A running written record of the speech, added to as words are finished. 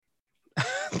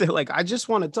They're like, I just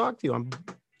want to talk to you. I'm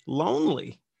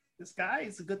lonely. This guy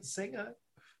is a good singer.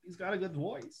 He's got a good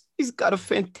voice. He's got a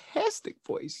fantastic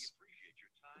voice.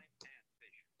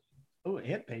 Oh,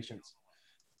 and patience.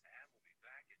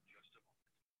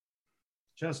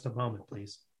 Just a moment,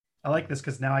 please. I like this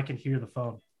because now I can hear the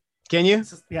phone. Can you?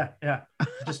 Just, yeah.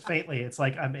 Just faintly. It's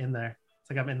like I'm in there. It's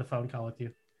like I'm in the phone call with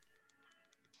you.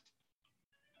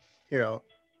 Here,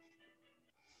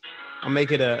 I'll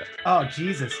make it a oh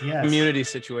Jesus, yes, community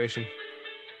situation.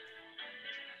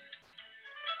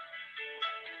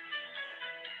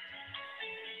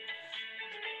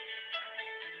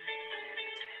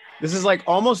 This is like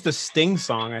almost a Sting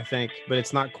song, I think, but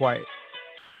it's not quite.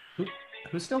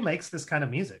 Who still makes this kind of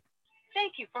music?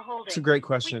 Thank you for holding. It's a great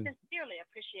question. We sincerely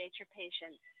appreciate your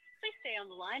patience. Please stay on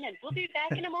the line and we'll be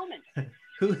back in a moment.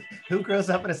 Who grows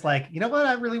up and it's like, you know what,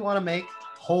 I really want to make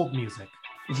hold music.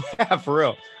 Yeah, for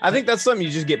real. I think that's something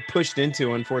you just get pushed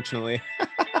into, unfortunately.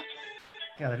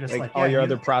 Yeah, they're just like like all your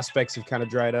other prospects have kind of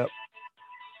dried up.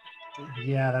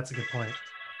 Yeah, that's a good point.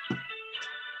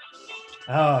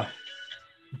 Oh,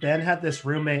 Ben had this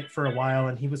roommate for a while,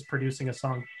 and he was producing a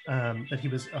song that he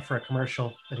was for a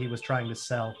commercial that he was trying to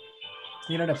sell.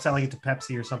 He ended up selling it to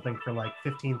Pepsi or something for like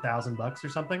 $15,000 or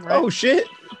something, right? Oh shit!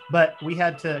 But we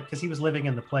had to, because he was living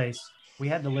in the place, we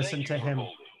had to listen to him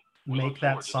make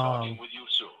that song.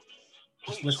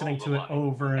 Just listening to it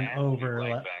over and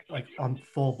over, like on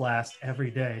full blast every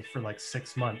day for like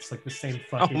 6 months, like the same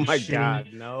fucking oh my god,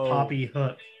 no poppy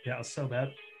hook. Yeah, it was so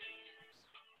bad.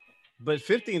 But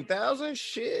 15,000,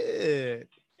 shit.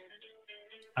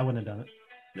 I wouldn't have done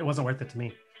it. It wasn't worth it to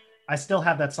me. I still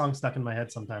have that song stuck in my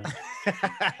head sometimes.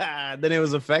 Then it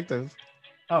was effective.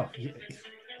 Oh, yeah.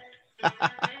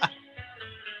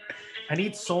 I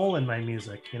need soul in my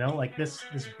music, you know, like this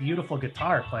beautiful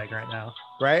guitar playing right now.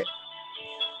 Right?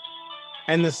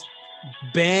 And this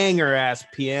banger ass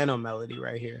piano melody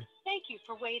right here. Thank you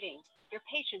for waiting. Your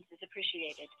patience is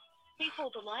appreciated. Please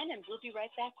hold the line and we'll be right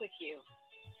back with you.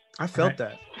 I felt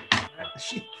that.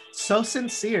 She so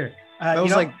sincere. That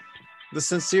was like the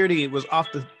sincerity was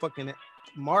off the fucking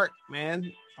mark,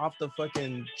 man. Off the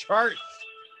fucking chart.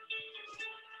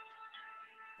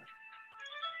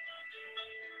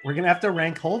 We're gonna have to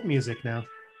rank hold music now.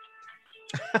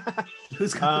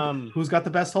 Who's got the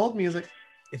best hold music?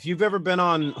 If you've ever been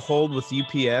on hold with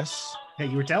UPS, hey,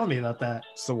 you were telling me about that.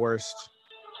 It's the worst.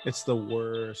 It's the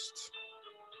worst.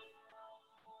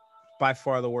 By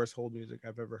far the worst hold music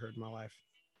I've ever heard in my life.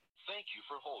 Thank you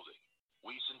for holding.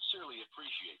 We sincerely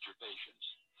appreciate your patience.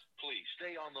 Please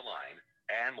stay on the line,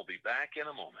 and we'll be back in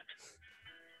a moment.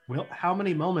 Well, how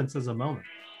many moments is a moment?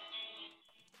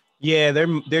 Yeah,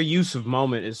 their use of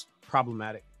moment is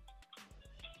problematic.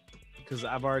 Because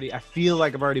I feel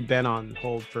like I've already been on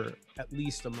hold for at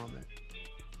least a moment.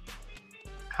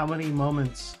 How many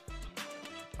moments?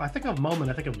 I think of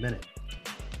moment, I think of minute.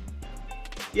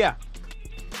 Yeah.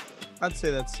 I'd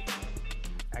say that's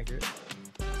accurate.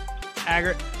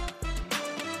 Accurate.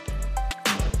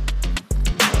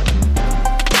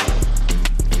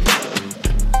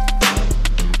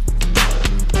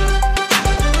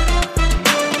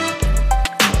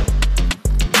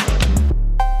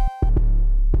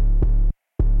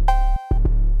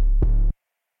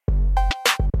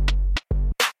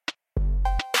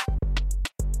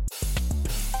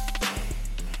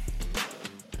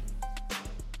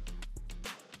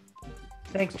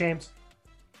 Thanks, James.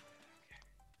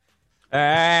 All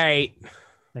right.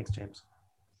 Thanks, James.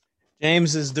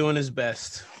 James is doing his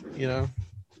best, you know.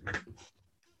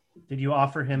 Did you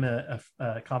offer him a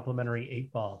complimentary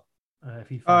 8-ball?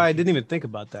 I didn't even think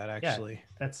about that, actually. Yeah,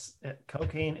 that's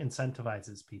cocaine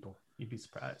incentivizes people. You'd be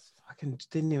surprised. I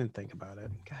didn't even think about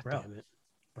it. God damn it.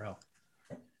 Bro.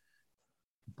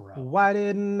 Why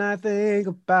didn't I think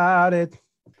about it?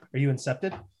 Are you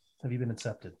incepted? Have you been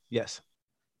incepted? Yes.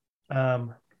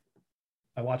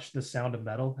 I watched The Sound of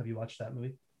Metal. Have you watched that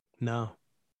movie? No.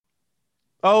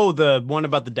 Oh, the one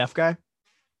about the deaf guy?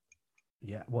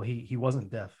 Yeah. Well, he wasn't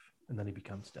deaf, and then he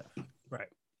becomes deaf. Right.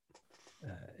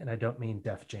 And I don't mean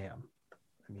Def Jam.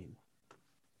 I mean.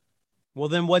 Well,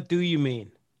 then what do you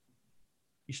mean?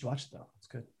 You should watch it, though. It's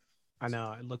good. I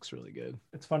know. It looks really good.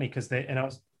 It's funny because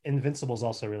Invincible's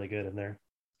also really good in there.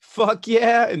 Fuck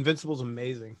yeah. Invincible's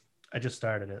amazing. I just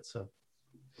started it, so.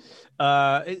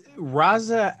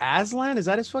 Raza Aslan, is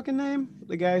that his fucking name?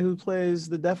 The guy who plays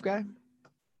the deaf guy?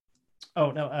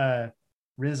 Oh no,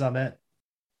 Riz Ahmed.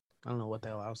 I don't know what the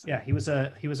hell I was saying. Yeah, he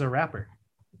was a rapper.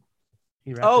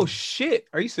 Oh shit!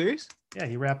 Are you serious? Yeah,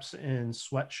 he raps in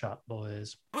Sweatshop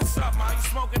Boys. What's up, man? You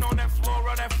smoking on that floor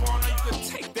or that fauna? You could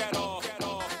take that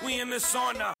off. We in the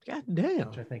sauna. God damn.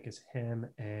 Which I think is him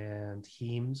and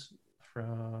Heems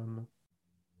from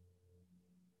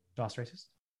DOS Racist.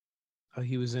 Oh,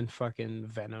 he was in fucking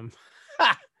Venom.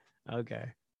 Okay.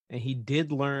 And he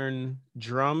did learn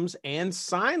drums and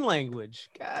sign language.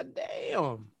 God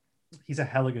damn. He's a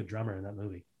hella good drummer in that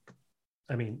movie.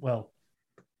 I mean, well,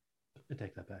 I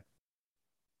take that back.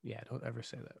 Yeah, don't ever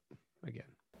say that again.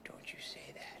 Don't you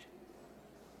say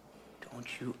that.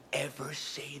 Don't you ever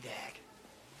say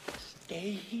that.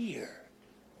 Stay here.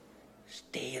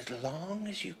 Stay as long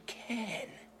as you can.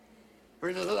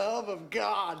 For the love of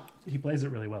God. He plays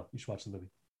it really well. You should watch the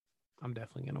movie. I'm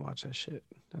definitely going to watch that shit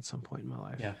at some point in my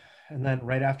life. Yeah. And then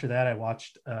right after that, I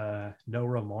watched No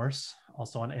Remorse,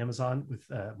 also on Amazon with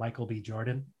Michael B.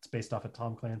 Jordan. It's based off a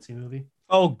Tom Clancy movie.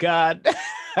 Oh, God.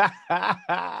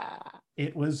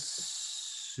 It was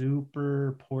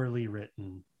super poorly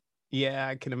written. Yeah,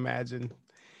 I can imagine.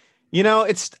 You know,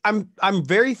 I'm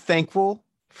very thankful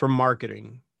for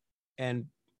marketing and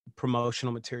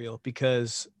promotional material,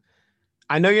 because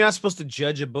I know you're not supposed to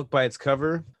judge a book by its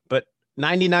cover, but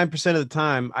 99% of the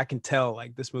time I can tell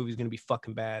like this movie's going to be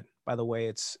fucking bad by the way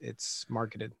it's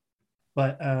marketed.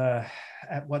 But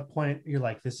at what point you're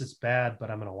like, this is bad,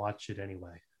 but I'm going to watch it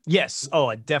anyway? Yes. Oh,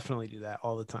 I definitely do that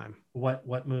all the time.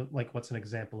 What's an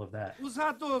example of that? Whose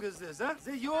hot dog is this, huh? Is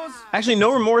it yours? Actually,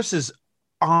 No Remorse is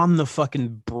on the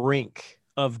fucking brink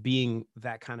of being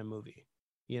that kind of movie,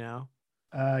 you know?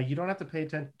 You don't have to pay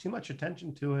too much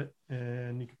attention to it,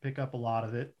 and you can pick up a lot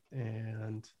of it.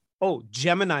 And oh,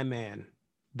 Gemini Man.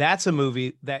 That's a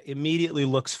movie that immediately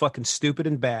looks fucking stupid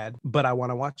and bad, but I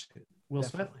want to watch it. Will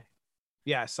Definitely. Smith?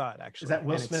 Yeah, I saw it actually. Is that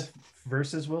Will Smith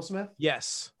versus Will Smith?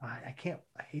 Yes. I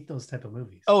hate those type of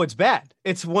movies. Oh, it's bad.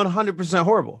 It's 100%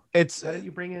 horrible. It's Why didn't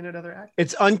you bring in another actor?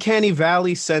 It's Uncanny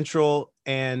Valley Central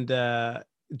and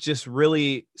just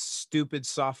really stupid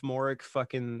sophomoric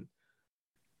fucking.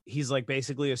 He's like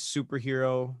basically a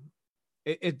superhero.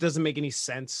 It doesn't make any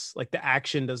sense. Like the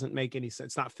action doesn't make any sense.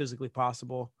 It's not physically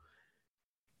possible.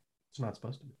 It's not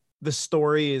supposed to be. The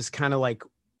story is kind of like,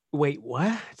 wait,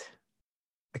 what?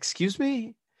 Excuse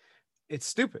me? It's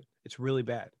stupid. It's really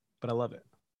bad, but I love it.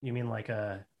 You mean like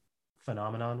a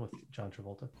Phenomenon with John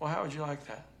Travolta? Well, how would you like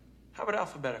that? How about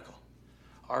alphabetical?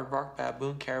 Aardvark,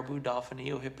 baboon, caribou, dolphin,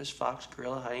 eel, hippus, fox,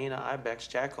 gorilla, hyena, ibex,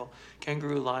 jackal,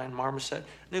 kangaroo, lion, marmoset,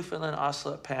 Newfoundland,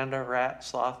 ocelot, panda, rat,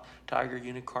 sloth, tiger,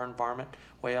 unicorn, varmint,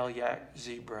 whale, yak,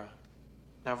 zebra.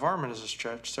 Now, varmint is a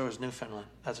stretch, so is Newfoundland.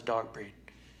 That's a dog breed.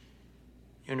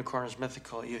 Unicorn is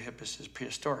mythical, eohippus is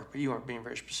prehistoric, but you aren't being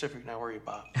very specific now, were you,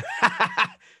 Bob?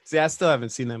 See, I still haven't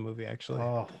seen that movie, actually,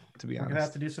 Oh, to be we're honest. gonna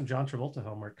have to do some John Travolta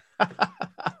homework.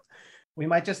 We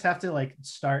might just have to like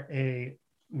start a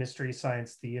Mystery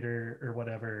Science Theater or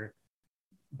whatever,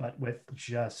 but with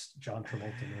just John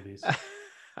Travolta movies.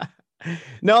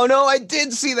 No, I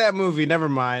did see that movie. Never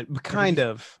mind. But kind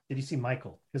of. Did you see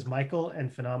Michael? Because Michael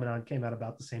and Phenomenon came out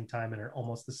about the same time and are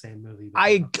almost the same movie. but they're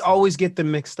I not the same. always get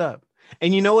them mixed up.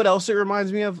 And you know what else it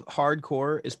reminds me of?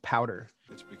 Hardcore is Powder.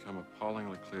 It's become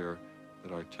appallingly clear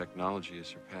that our technology has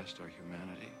surpassed our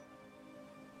humanity.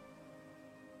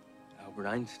 Albert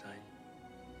Einstein.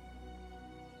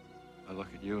 I look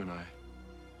at you and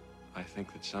I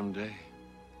think that someday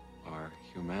our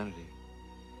humanity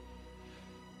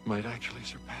might actually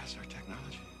surpass our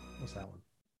technology. What's that one?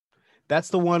 That's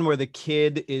the one where the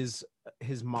kid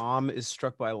his mom is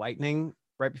struck by lightning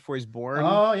right before he's born.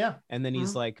 Oh yeah. And then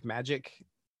he's like magic.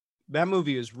 That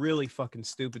movie is really fucking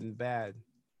stupid and bad.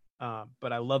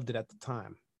 But I loved it at the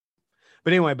time.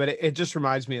 But anyway, it just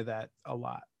reminds me of that a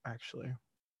lot, actually.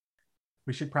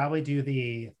 We should probably do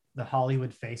the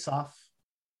Hollywood Face Off.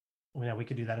 We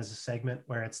could do that as a segment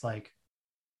where it's like,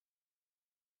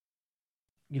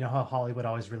 you know how Hollywood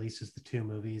always releases the two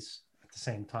movies at the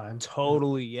same time?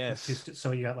 Totally, yes.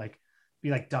 So you got be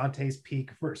like Dante's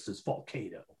Peak versus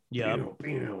Volcano. Yeah.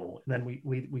 And then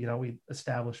we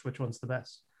establish which one's the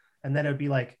best. And then it would be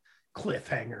like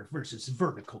Cliffhanger versus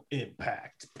Vertical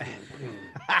Impact.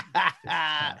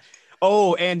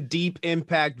 Oh, and Deep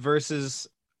Impact versus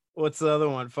what's the other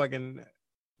one? Fucking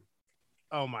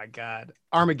oh my god,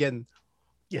 Armageddon.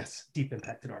 Yes, Deep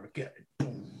Impact and Armageddon.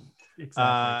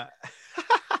 Exactly.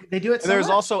 They do it. And there's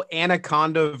also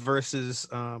Anaconda versus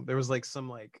there was like some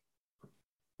like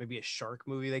maybe a shark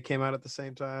movie that came out at the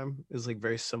same time. It was like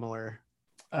very similar.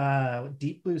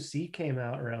 Deep Blue Sea came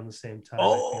out around the same time.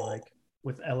 Oh. I feel like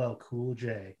with LL Cool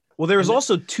J. Well, there was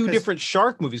also two different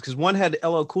shark movies because one had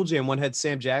LL Cool J and one had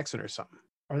Sam Jackson or something.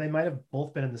 Or they might have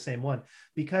both been in the same one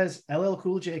because LL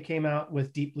Cool J came out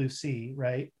with Deep Blue Sea,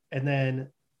 right? And then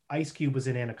Ice Cube was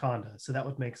in Anaconda, so that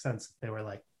would make sense if they were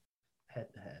like head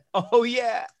to head. Oh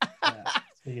yeah. Yeah.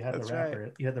 So you had That's the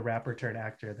rapper, you had the rapper turned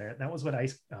actor there. That was what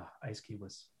Ice Cube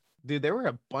was Dude, there were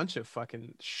a bunch of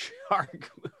fucking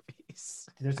shark movies.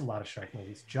 There's a lot of shark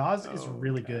movies. Jaws is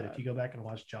really good. God. If you go back and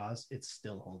watch Jaws, it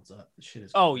still holds up. The shit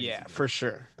is crazy good. For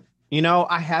sure. You know,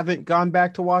 I haven't gone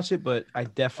back to watch it, but I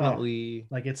definitely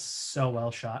like it's so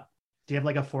well shot. Do you have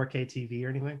like a 4K TV or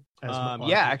anything?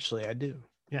 Yeah, actually I do.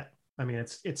 Yeah. I mean,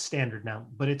 it's standard now,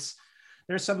 but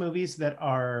there's some movies that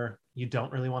are you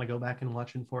don't really want to go back and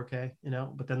watch in 4K, you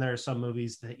know, but then there are some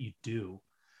movies that you do.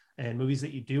 And movies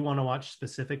that you do want to watch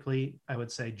specifically, I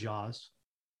would say Jaws.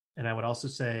 And I would also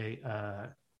say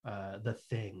The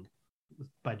Thing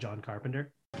by John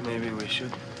Carpenter. Maybe we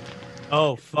should.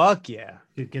 Oh, fuck yeah.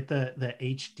 Dude, get the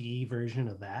HD version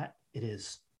of that. It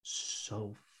is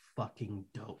so fucking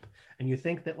dope. And you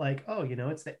think that like, oh, you know,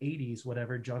 it's the 80s,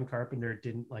 whatever. John Carpenter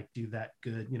didn't like do that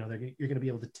good. You know, you're going to be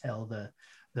able to tell the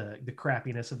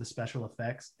crappiness of the special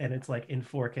effects. And it's like in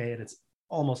 4K and it's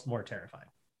almost more terrifying.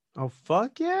 Oh,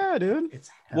 fuck yeah, dude. It's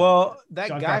that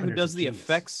John guy Carpenter's who does a the genius.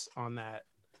 effects on that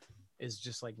is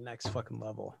just like next fucking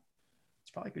level.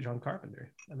 It's probably John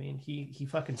Carpenter. I mean, he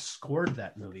fucking scored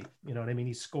that movie. You know what I mean?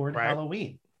 He scored Right.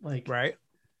 Halloween. Like, Right.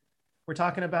 We're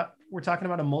talking about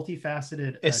a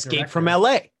multifaceted Escape director. from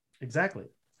LA. Exactly.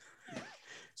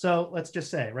 So let's just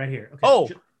say right here. Okay. Oh,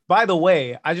 by the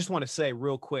way, I just want to say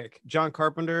real quick, John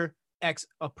Carpenter,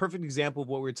 a perfect example of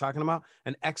what we were talking about.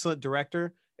 An excellent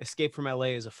director. Escape from LA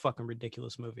is a fucking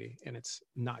ridiculous movie, and it's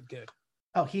not good.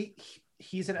 Oh,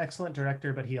 he's an excellent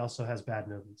director, but he also has bad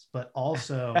movies. But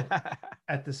also,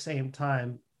 at the same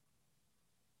time,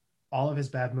 all of his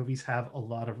bad movies have a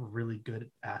lot of really good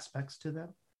aspects to them.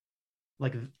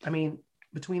 Like, I mean,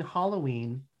 between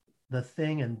Halloween, The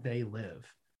Thing, and They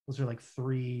Live, those are like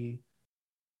 3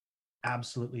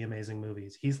 absolutely amazing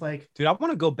movies. He's like, dude, I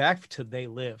want to go back to They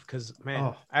Live because, man,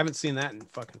 Oh. I haven't seen that in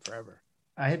fucking forever.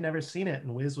 I had never seen it,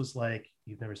 and Wiz was like,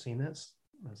 "You've never seen this?"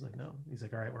 I was like, "No." He's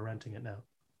like, "All right, we're renting it now." I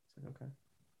was like, "Okay."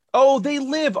 Oh, They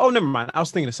Live. Oh, never mind. I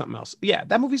was thinking of something else. Yeah,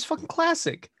 that movie's fucking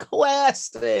classic.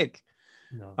 Classic.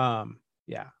 No.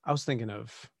 Yeah, I was thinking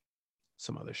of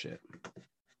some other shit.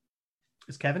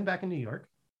 Is Kevin back in New York?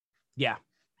 Yeah.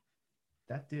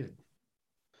 That dude.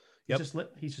 Yep.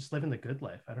 He's just living the good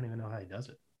life. I don't even know how he does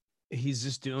it. He's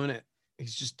just doing it.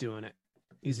 He's just doing it.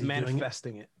 He's he doing it?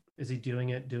 manifesting it. Is he doing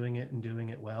it, and doing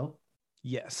it well?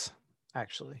 Yes,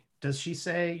 actually. Does she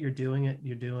say you're doing it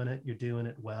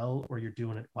well, or you're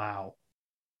doing it wow?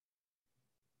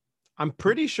 I'm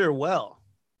pretty sure well.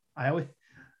 I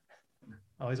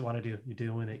always want to do you're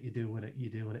doing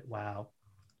it wow.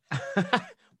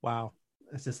 Wow.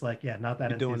 It's just like, yeah, not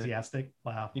that You're doing it. enthusiastic.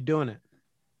 Wow. You're doing it.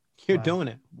 You're Wow. doing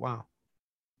it. Wow.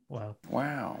 Wow.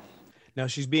 Wow. No,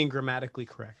 she's being grammatically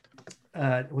correct.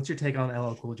 What's your take on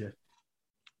LL Cool J?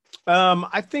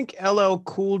 I think LL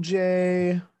Cool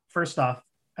J. First off,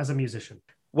 as a musician.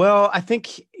 Well, I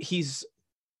think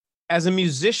as a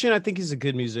musician, I think he's a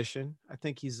good musician. I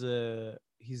think he's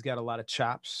got a lot of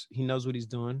chops. He knows what he's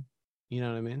doing. You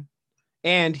know what I mean?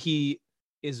 And he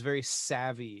is very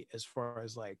savvy as far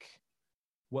as like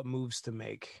what moves to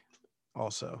make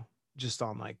also just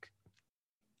on like.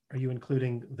 Are you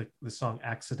including the song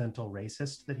Accidental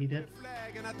Racist that he did?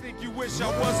 And I think you wish I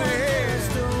wasn't here.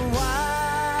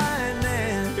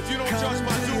 If you don't judge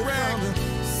my do-rag,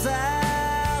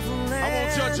 I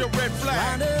won't judge your red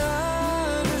flag.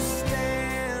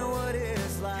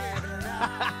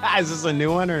 Is this a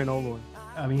new one or an old one?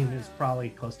 I mean, it's probably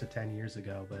close to 10 years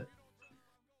ago, but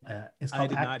it's called I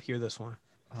did not hear this one.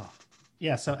 Oh.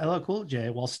 Yeah, so LL Cool J,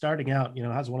 while starting out,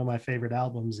 has one of my favorite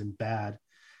albums in Bad,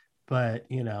 but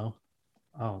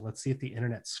let's see if the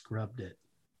internet scrubbed it.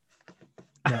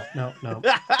 No.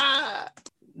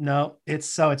 No,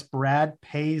 it's Brad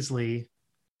Paisley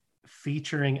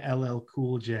featuring LL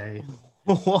Cool J.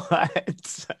 What?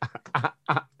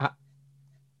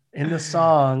 In the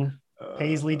song,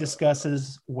 Paisley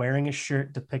discusses wearing a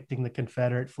shirt depicting the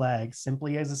Confederate flag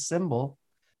simply as a symbol.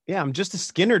 Yeah, I'm just a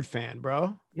Skynyrd fan,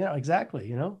 bro. Yeah,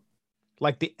 exactly.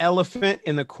 Like the elephant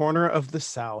in the corner of the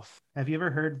South. Have you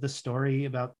ever heard the story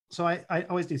about? So I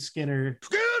always do Skynyrd.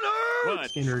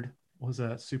 Skynyrd was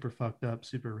a super fucked up,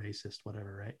 super racist,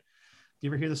 whatever, right? Do you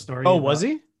ever hear the story? Oh, was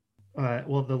he?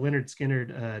 Well, the Leonard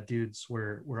Skynyrd dudes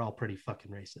were all pretty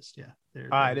fucking racist. Yeah,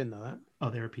 I didn't know that. Oh,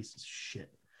 they were pieces of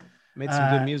shit. Made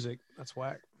some good music. That's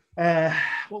whack.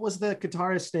 What was the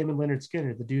guitarist's name in Leonard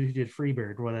Skynyrd? The dude who did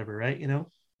Freebird, whatever, right?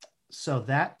 So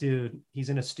that dude, he's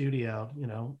in a studio,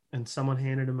 and someone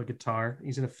handed him a guitar.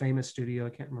 He's in a famous studio.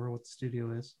 I can't remember what the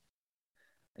studio is.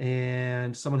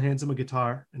 And someone hands him a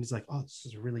guitar and he's like, "Oh, this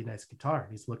is a really nice guitar."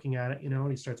 And he's looking at it,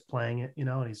 and he starts playing it,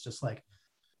 and he's just like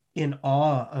in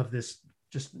awe of this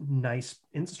just nice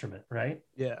instrument, right?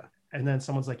 Yeah. And then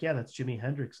someone's like, "Yeah, that's Jimi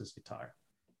Hendrix's guitar."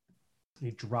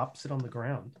 He drops it on the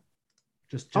ground.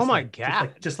 Just oh my like,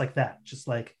 God. just like that. Just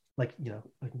like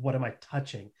what am I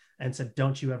touching? And said,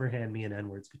 don't you ever hand me an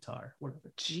N-words guitar.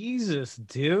 Whatever. Jesus,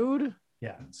 dude.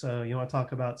 Yeah. So you want to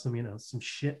talk about some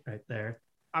shit right there.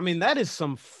 I mean, that is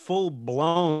some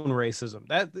full-blown racism.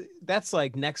 That's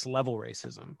like next level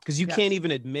racism. Because you can't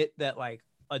even admit that like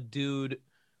a dude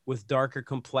with darker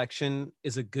complexion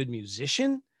is a good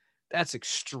musician. That's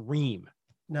extreme.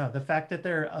 No, the fact that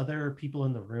there are other people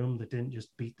in the room that didn't just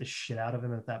beat the shit out of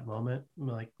him at that moment,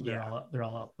 like they're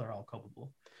all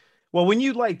culpable. Well, when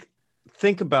you like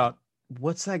think about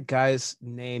what's that guy's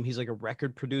name? He's like a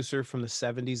record producer from the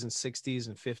 70s and 60s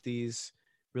and 50s,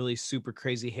 really super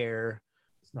crazy hair.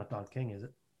 It's not Don King, is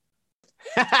it?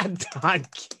 Don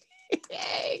King.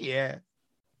 Yeah.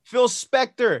 Phil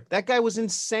Spector. That guy was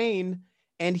insane.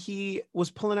 And he was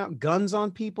pulling out guns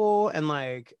on people and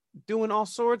like doing all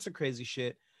sorts of crazy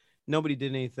shit. Nobody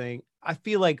did anything. I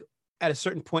feel like at a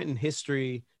certain point in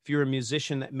history, if you're a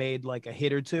musician that made like a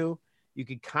hit or two, you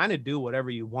could kind of do whatever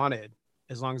you wanted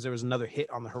as long as there was another hit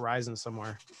on the horizon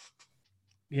somewhere.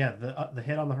 Yeah, the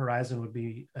hit on the horizon would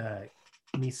be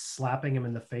me slapping him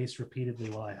in the face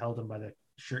repeatedly while I held him by the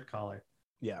shirt collar.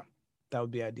 Yeah, that would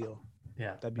be ideal.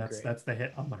 Yeah, that'd be great. That's the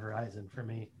hit on the horizon for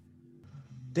me.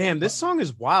 Damn, this song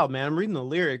is wild, man. I'm reading the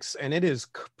lyrics and it is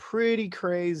pretty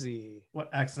crazy. What,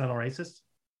 accidental racist?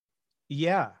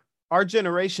 Yeah. Our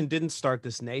generation didn't start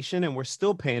this nation and we're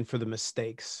still paying for the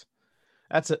mistakes.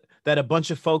 That a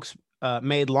bunch of folks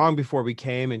made long before we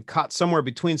came and caught somewhere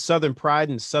between Southern pride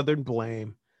and Southern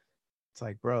blame. It's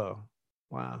like, bro,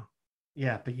 wow.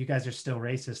 Yeah, but you guys are still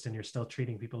racist and you're still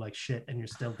treating people like shit and you're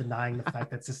still denying the fact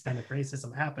that systemic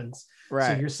racism happens.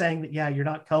 Right. So you're saying that, yeah, you're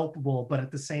not culpable, but at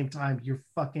the same time, you're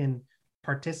fucking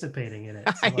participating in it.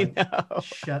 So like, I know.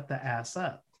 Shut the ass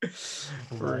up.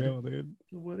 For real, dude.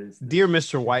 What is this? Dear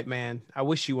Mr. White Man, I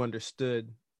wish you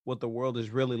understood what the world is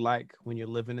really like when you're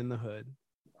living in the hood.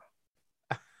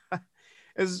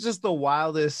 It's just the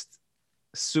wildest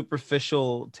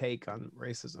superficial take on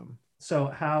racism. So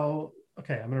how...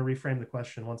 Okay, I'm going to reframe the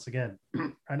question once again.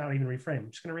 Or not even reframe.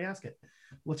 I'm just going to re-ask it.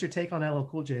 What's your take on LL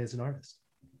Cool J as an artist?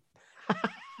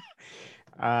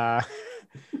 All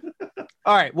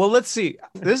right. Well, let's see.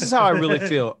 This is how I really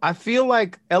feel. I feel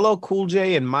like LL Cool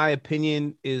J, in my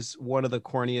opinion, is one of the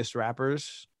corniest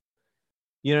rappers.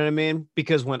 You know what I mean?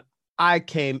 Because when I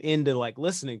came into like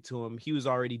listening to him, he was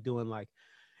already doing like,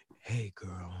 "Hey,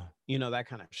 girl," you know, that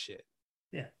kind of shit.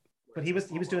 Yeah, but he was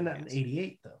doing that in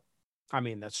 '88 though. I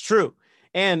mean, that's true.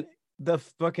 And the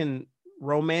fucking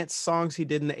romance songs he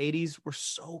did in the 80s were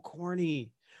so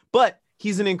corny. But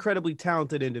he's an incredibly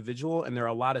talented individual. And there are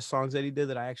a lot of songs that he did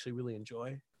that I actually really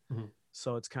enjoy. Mm-hmm.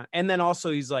 So it's kind of... And then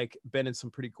also he's like been in some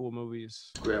pretty cool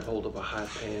movies. Grab hold of a hot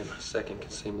pan. A second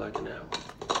can seem like an hour.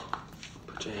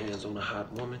 Put your hands on a hot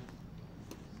woman.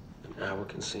 An hour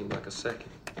can seem like a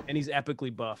second. And he's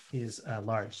epically buff. He's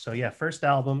large. So yeah, first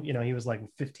album, you know, he was like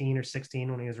 15 or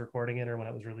 16 when he was recording it or when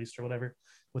it was released or whatever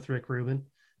with Rick Rubin.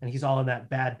 And he's all in that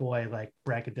bad boy, like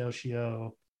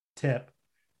braggadocio tip.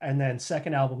 And then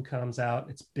second album comes out.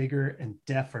 It's bigger and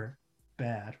deafer.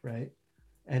 Bad, right?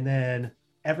 And then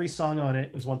every song on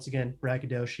it was once again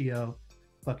braggadocio,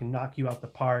 fucking knock you out the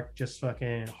park, just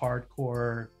fucking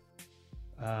hardcore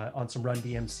on some Run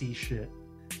DMC shit.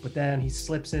 But then he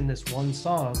slips in this one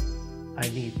song, I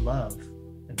Need Love,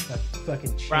 and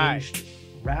fucking changed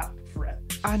rap forever.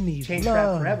 Changed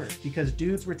rap forever because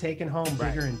dudes were taking home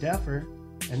bigger and deafer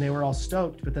and they were all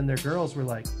stoked, but then their girls were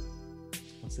like,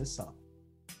 what's this song?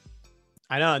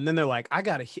 I know. And then they're like, I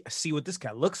gotta see what this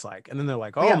guy looks like. And then they're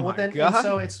like, oh my God. And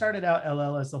so it started out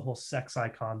LL as the whole sex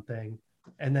icon thing.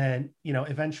 And then, you know,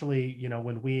 eventually, you know,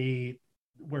 when we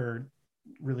were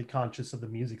really conscious of the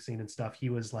music scene and stuff, he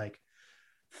was like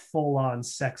full on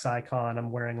sex icon. I'm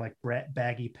wearing like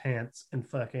baggy pants and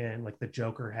fucking like the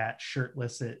Joker hat,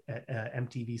 shirtless at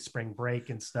MTV Spring Break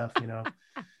and stuff, you know?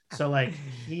 So like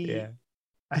he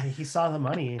saw the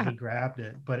money and he grabbed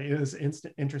it, but it was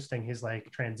interesting. His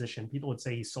like transition. People would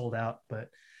say he sold out, but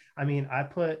I mean, I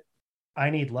put I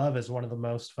Need Love as one of the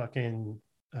most fucking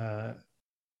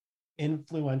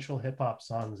influential hip hop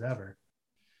songs ever.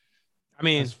 I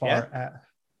mean, as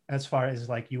far as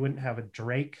like, you wouldn't have a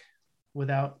Drake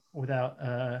without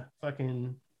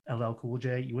fucking LL Cool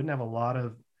J. You wouldn't have a lot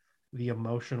of the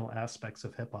emotional aspects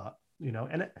of hip hop, you know.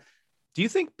 And do you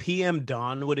think PM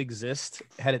Dawn would exist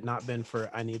had it not been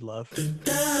for I Need Love?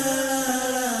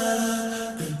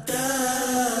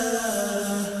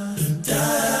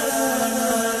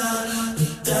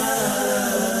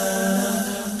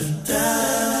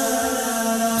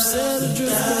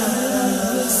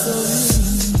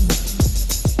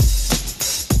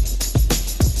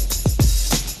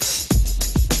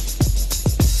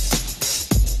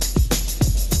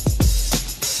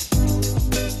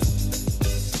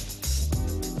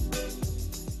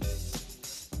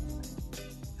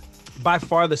 by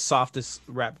far the softest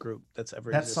rap group that's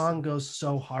ever That existed. song goes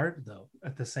so hard though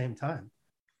at the same time.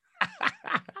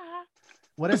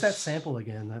 What is that sample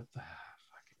again?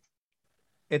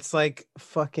 It's like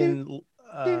fucking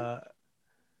ha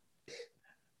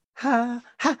ha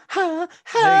ha ha.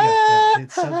 There you go. Yeah,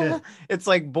 it's so good. It's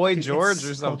like Boy It's George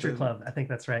or something. Culture Club. I think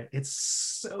that's right. It's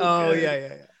so Oh good.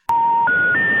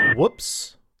 yeah.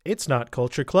 Whoops. It's not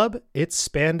Culture Club. It's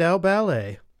Spandau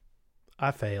Ballet. I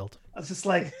failed. I was just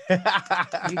like, you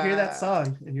hear that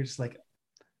song and you're just like,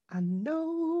 I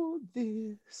know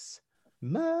this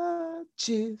much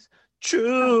is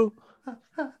true.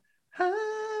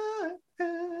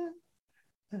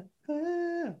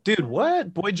 Dude,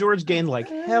 what? Boy George gained like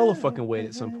hella fucking weight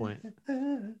at some point.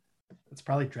 It's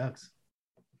probably drugs.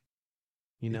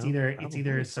 You know, It's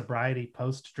either sobriety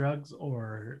post drugs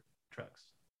or drugs.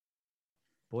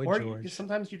 Boy Or George.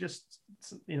 sometimes you just,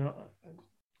 you know.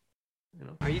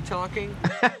 Are you talking?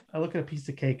 I look at a piece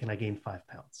of cake and I gain 5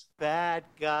 pounds. Bad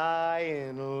guy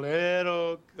in a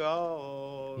little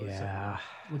ghost. Yeah.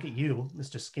 Look at you,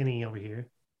 Mr. Skinny over here.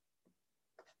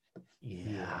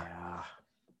 Yeah.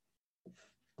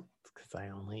 Because I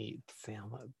only eat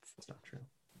salads. That's not true.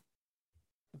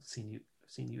 I've seen you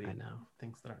eat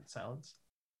things that aren't salads.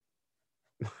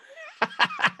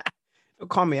 Don't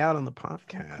call me out on the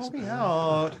podcast. Call me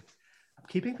out. I'm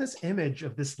keeping this image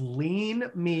of this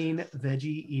lean, mean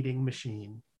veggie eating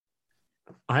machine.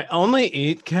 I only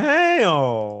eat I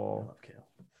kale. love kale.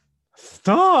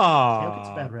 Stop. Kale gets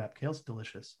a bad rap. Kale's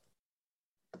delicious.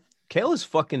 Kale is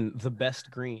fucking the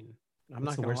best green. I'm What's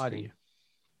not the gonna worst lie to green?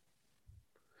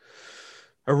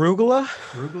 you. Arugula.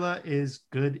 Arugula is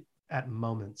good at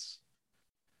moments.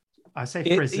 I say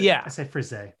It- frisee. yeah. I say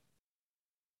frisee.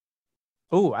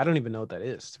 Oh, I don't even know what that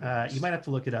is. to be You honest. might have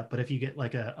to look it up, but if you get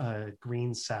like a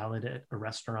green salad at a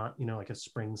restaurant, you know, like a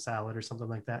spring salad or something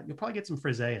like that, you'll probably get some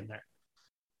frisee in there.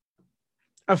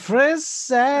 A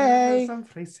frisee. Some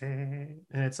frisee.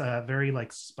 And it's very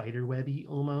like spider webby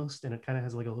almost, and it kind of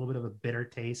has like a little bit of a bitter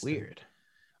taste. Weird.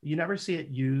 You never see it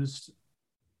used.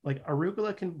 Like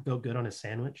arugula can go good on a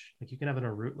sandwich. Like you can have an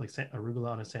arugula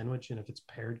on a sandwich, and if it's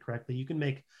paired correctly, you can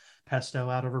make pesto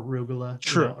out of arugula.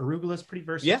 True. You know, arugula is pretty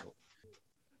versatile. Yeah.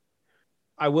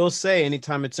 I will say,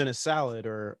 anytime it's in a salad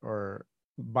or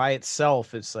by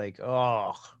itself, it's like,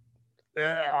 oh.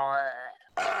 I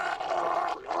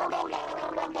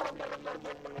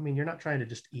mean, you're not trying to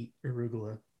just eat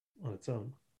arugula on its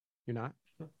own. You're not?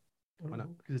 Why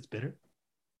not? Because it's bitter.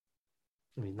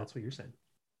 I mean, that's what you're saying.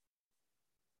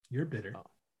 You're bitter.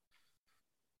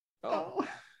 Oh.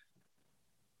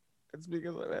 It's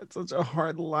because I've had such a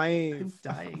hard life. I'm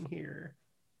dying here.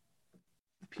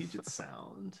 Puget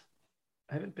Sound.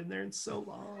 I haven't been there in so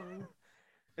long.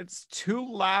 It's too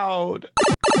loud.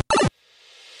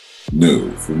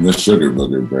 New from the Sugar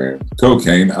Booger brand,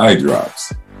 cocaine eye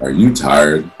drops. Are you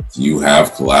tired? Do you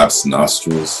have collapsed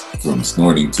nostrils from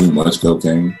snorting too much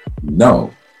cocaine?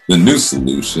 No. The new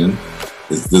solution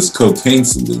is this cocaine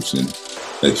solution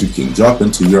that you can drop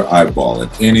into your eyeball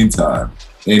at any time,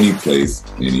 any place,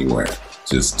 anywhere.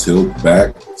 Just tilt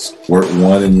back, squirt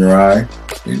one in your eye,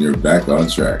 and you're back on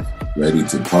track. Ready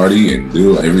to party and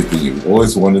do everything you've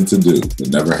always wanted to do but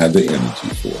never had the energy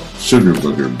for. Sugar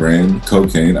Booger brand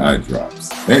cocaine eye drops.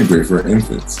 And great for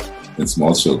infants and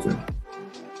small children.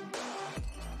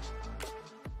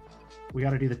 We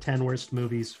got to do the 10 worst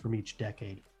movies from each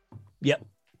decade. Yep.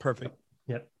 Perfect.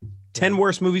 Yep. 10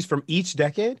 worst movies from each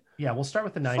decade? Yeah, we'll start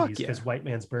with the 90s because White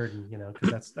Man's Burden, you know,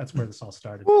 because that's where this all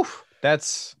started. Oof.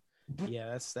 That's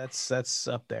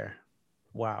up there.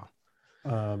 Wow.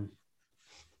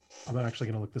 I'm actually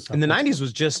going to look this up. And the 90s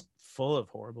was just full of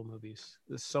horrible movies.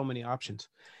 There's so many options.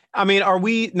 I mean,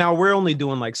 we're only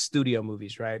doing like studio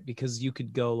movies, right? Because you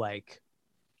could go like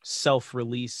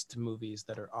self-released movies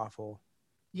that are awful.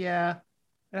 Yeah.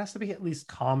 It has to be at least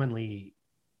commonly,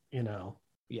 you know.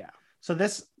 Yeah. So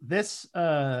this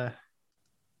I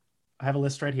have a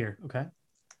list right here, okay?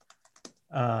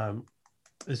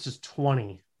 It's just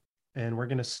 20 and we're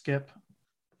going to skip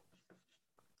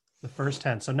the first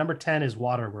 10. So number 10 is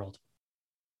Waterworld.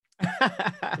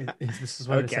 This is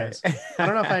what it says. I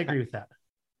don't know if I agree with that.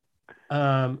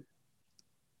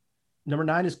 Number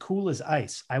 9 is Cool as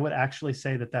Ice. I would actually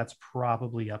say that that's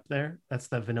probably up there. That's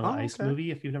the Vanilla Ice movie.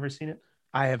 If you've never seen it,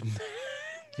 I have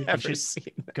never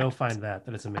seen that. Go find that.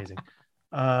 That is amazing.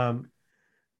 Biodome.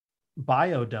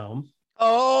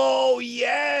 Oh,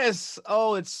 yes.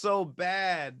 Oh, it's so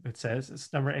bad. It says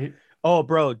it's number 8. Oh,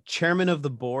 bro, Chairman of the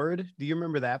Board. Do you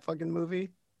remember that fucking movie?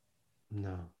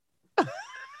 No.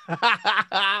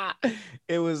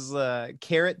 It was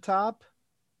Carrot Top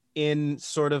in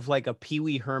sort of like a Pee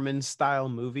Wee Herman style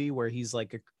movie where he's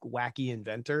like a wacky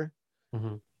inventor.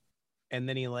 Mm-hmm. And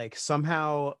then he like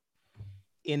somehow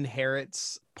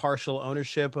inherits partial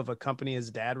ownership of a company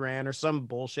his dad ran or some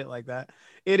bullshit like that.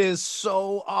 It is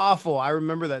so awful. I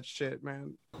remember that shit,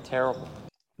 man. Terrible.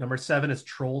 Number 7 is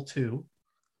Troll 2.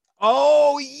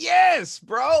 Oh, yes,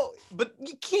 bro. But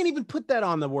you can't even put that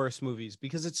on the worst movies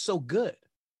because it's so good.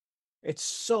 It's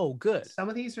so good. Some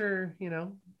of these are,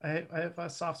 I have a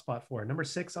soft spot for. Number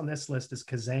 6 on this list is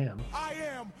Kazam. I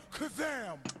am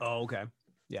Kazam. Oh, okay.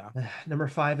 Yeah. Number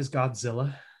 5 is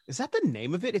Godzilla. Is that the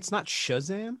name of it? It's not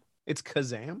Shazam? It's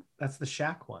Kazam? That's the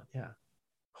Shaq one, yeah.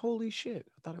 Holy shit.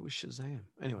 I thought it was Shazam.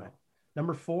 Anyway.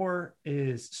 Number 4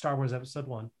 is Star Wars Episode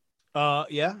 1.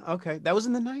 Yeah, okay. That was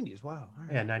in the 90s. Wow. All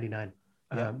right. Yeah, 99.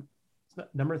 Yeah.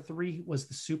 Number 3 was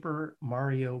the Super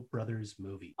Mario Brothers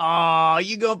movie. Oh,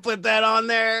 you gonna put that on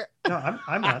there? No,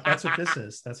 I'm not. That's what this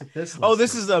is. That's what this. Oh,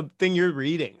 this is a thing you're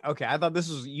reading. Okay, I thought this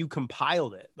was you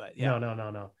compiled it, but yeah.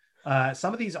 No.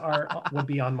 Some of these would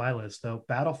be on my list though.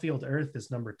 Battlefield Earth is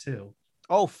number 2.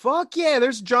 Oh fuck yeah!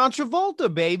 There's John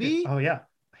Travolta, baby. Oh yeah,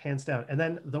 hands down. And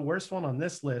then the worst one on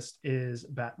this list is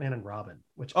Batman and Robin.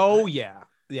 Which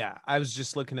yeah. I was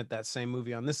just looking at that same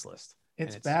movie on this list.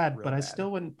 It's bad, but I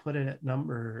still wouldn't put it at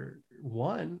number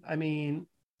 1. I mean,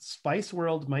 Spice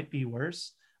World might be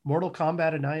worse. Mortal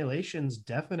Kombat Annihilation's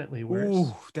definitely worse.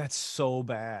 Ooh, that's so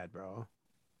bad, bro.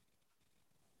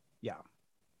 Yeah.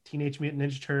 Teenage Mutant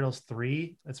Ninja Turtles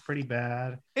 3, that's pretty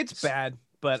bad. It's bad,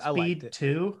 but I liked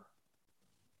it.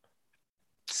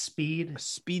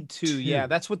 Speed 2. Yeah,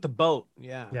 that's with the boat.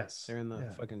 Yeah. Yes. They're in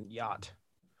the fucking yacht.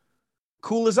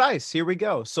 Cool as Ice. Here we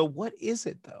go. So what is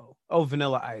it though? Oh,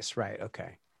 Vanilla Ice. Right.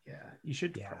 Okay. Yeah. You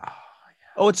should. Yeah.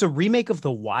 Oh, it's a remake of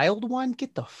the Wild one?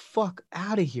 Get the fuck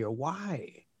out of here.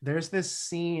 Why? There's this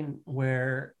scene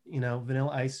where,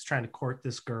 Vanilla Ice is trying to court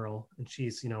this girl and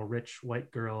she's, rich white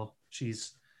girl.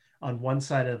 She's on one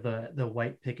side of the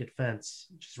white picket fence.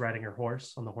 She's riding her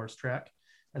horse on the horse track.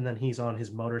 And then he's on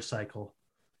his motorcycle,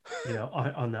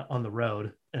 on the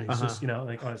road. And he's just,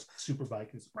 like on his super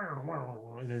bike.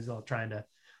 And he's all trying to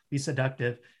be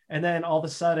seductive. And then all of a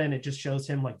sudden it just shows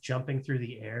him like jumping through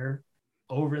the air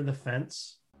over the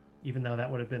fence, even though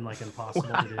that would have been like impossible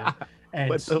to do.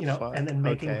 And, and then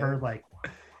making her like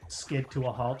skid to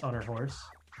a halt on her horse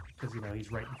because, he's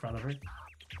right in front of her,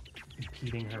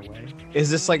 impeding her way.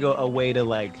 Is this like a way to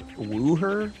like woo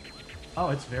her?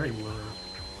 Oh, it's very wooing.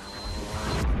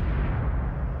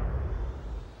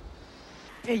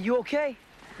 Hey, you okay?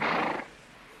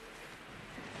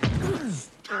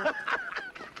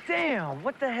 Damn,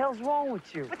 what the hell's wrong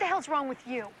with you? What the hell's wrong with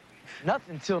you?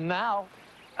 Nothing till now.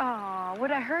 Oh,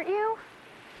 would I hurt you?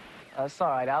 That's all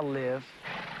right, I'll live.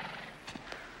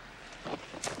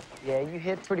 Yeah, you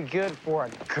hit pretty good for a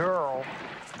girl.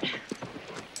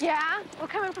 Yeah? Well,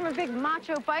 coming from a big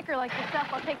macho biker like yourself,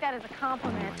 I'll take that as a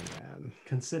compliment.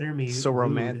 Consider me so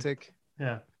romantic.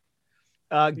 Yeah.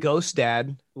 Ghost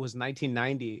Dad was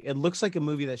 1990. It looks like a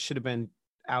movie that should have been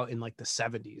out in like the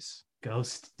 70s.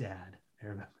 Ghost Dad. I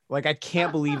remember. Like, I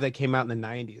can't believe that came out in the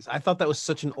 90s. I thought that was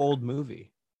such an old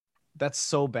movie. That's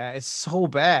so bad. It's so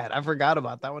bad. I forgot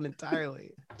about that one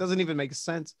entirely. It doesn't even make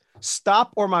sense.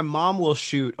 Stop or My Mom Will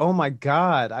Shoot. Oh my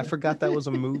God. I forgot that was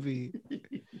a movie.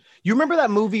 You remember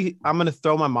that movie, I'm going to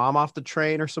Throw My Mom Off the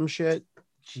Train or some shit?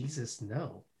 Jesus,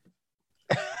 no.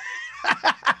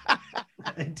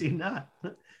 I do not.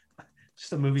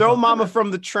 Just a movie. Throw Mama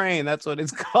from the Train. That's what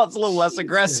it's called. It's a little less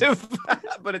aggressive,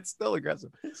 but it's still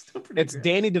aggressive. It's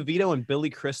Danny DeVito and Billy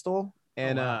Crystal.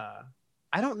 And I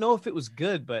don't know if it was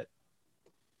good, but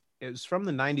it was from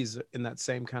the 90s in that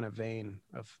same kind of vein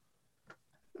of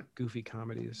goofy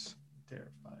comedies.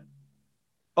 Terrified.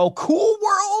 Oh, Cool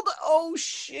World. Oh,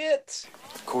 shit.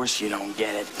 Of course you don't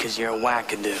get it because you're a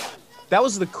wackadoo. That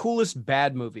was the coolest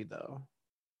bad movie, though.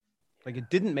 Like,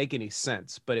 it didn't make any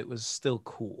sense, but it was still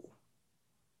cool.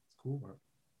 Cool World.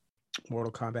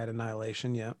 Mortal Kombat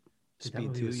Annihilation, yep.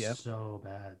 Speed 2, yep. So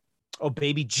bad. Oh,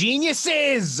 Baby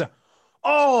Geniuses.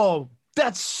 Oh,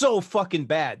 that's so fucking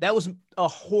bad. That was a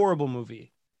horrible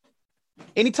movie.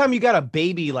 Anytime you got a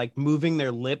baby like moving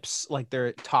their lips like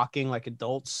they're talking like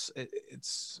adults,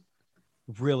 it's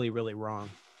really, really wrong.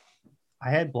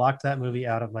 I had blocked that movie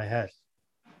out of my head.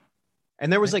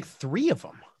 And there was like 3 of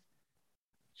them.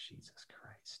 Jesus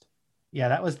Christ. Yeah,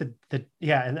 that was the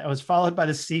and that was followed by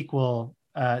the sequel,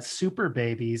 Super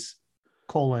Babies,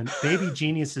 Baby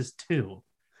Geniuses 2.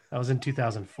 That was in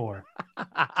 2004.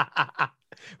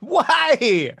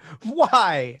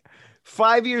 Why?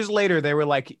 5 years later, they were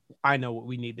like, I know what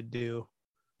we need to do.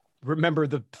 Remember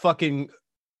the fucking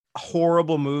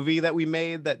horrible movie that we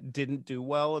made that didn't do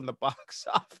well in the box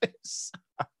office.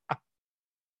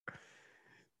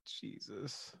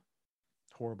 Jesus.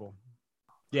 Horrible.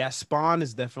 Yeah, Spawn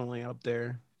is definitely up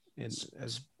there.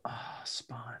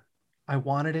 Spawn. I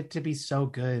wanted it to be so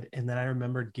good, and then I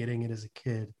remembered getting it as a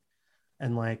kid,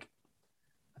 and like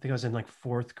I think I was in like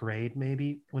 4th grade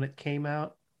maybe when it came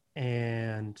out,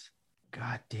 and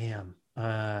god damn,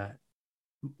 our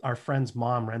friend's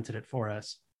mom rented it for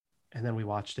us, and then we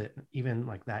watched it. Even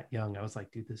like that young, I was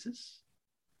like, dude, this is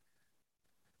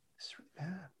really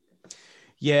bad.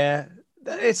 Yeah,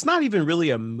 it's not even really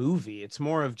a movie. It's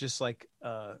more of just like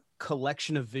a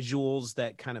collection of visuals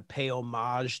that kind of pay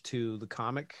homage to the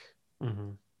comic.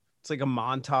 Mm-hmm. It's like a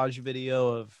montage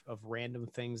video of random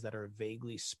things that are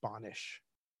vaguely Spawnish.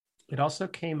 It also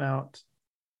came out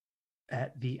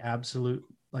at the absolute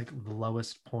like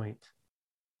lowest point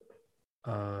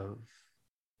of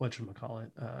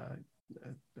whatchamacallit.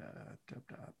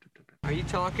 Are you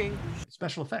talking?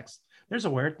 Special effects. There's a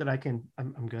word that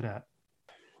I'm good at.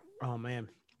 Oh man.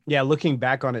 Yeah, looking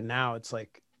back on it now, it's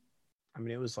like, I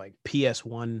mean, it was like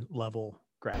PS1 level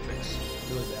graphics.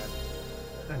 Really bad.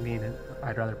 I mean,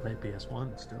 I'd rather play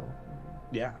PS1 still.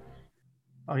 Yeah.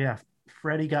 Oh yeah,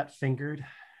 Freddy got fingered.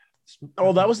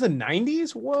 Oh, that was the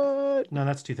 90s? What? No,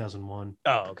 that's 2001.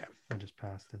 Oh, okay. I just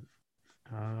passed it.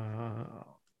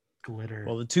 Glitter.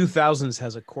 Well, the 2000s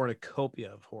has a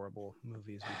cornucopia of horrible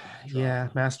movies. Yeah,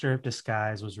 Master of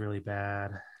Disguise was really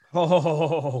bad.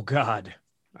 Oh God,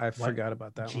 I forgot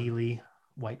about that one. Geely,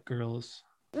 White Girls.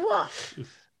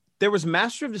 There was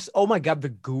Master of this. Oh my God, The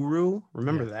Guru.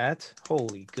 Remember that?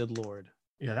 Holy good Lord.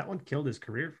 Yeah, that one killed his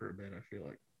career for a bit, I feel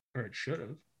like. Or it should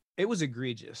have. It was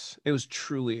egregious. It was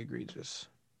truly egregious.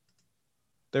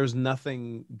 There was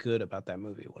nothing good about that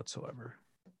movie whatsoever.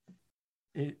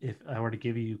 If I were to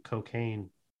give you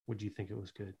cocaine, would you think it was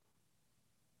good?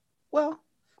 Well,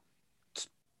 it's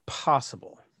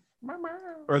possible.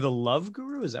 Or The Love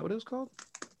Guru? Is that what it was called?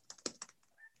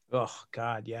 Oh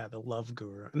God, yeah, The Love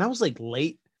Guru. And that was like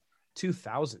late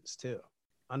 2000s too.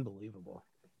 Unbelievable.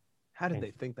 How did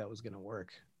they think that was going to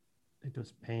work? It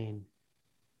was pain.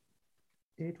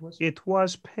 It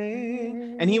was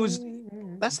pain.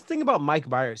 And that's the thing about Mike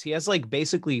Myers. He has like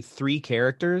basically 3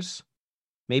 characters,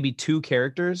 maybe 2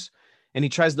 characters, and he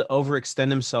tries to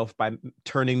overextend himself by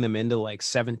turning them into like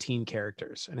 17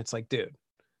 characters. And it's like, dude,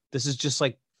 this is just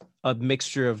like a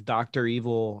mixture of Dr.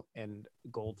 Evil and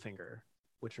Goldfinger,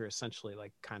 which are essentially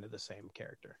like kind of the same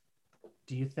character.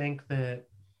 Do you think that...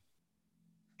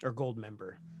 Or Gold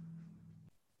Member.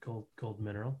 Gold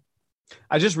Mineral?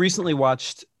 I just recently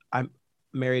watched I'm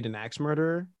Married an Axe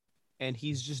Murderer, and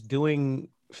he's just doing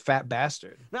Fat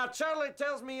Bastard. Now, Charlie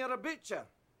tells me you're a butcher.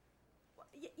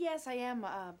 Yes, I am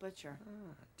a butcher.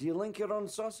 Do you link your own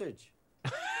sausage?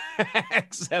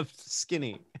 Except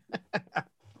skinny.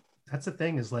 That's the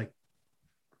thing, is like,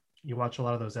 you watch a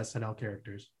lot of those SNL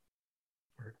characters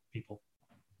or people,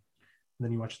 and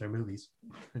then you watch their movies,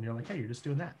 and you're like, hey, you're just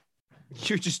doing that.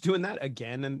 You're just doing that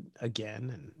again and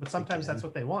again. But sometimes that's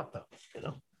what they want, though, you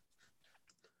know?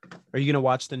 Are you gonna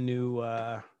watch the new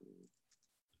Are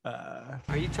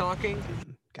you talking?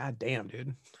 God damn,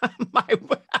 dude.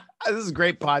 This is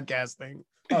great podcasting.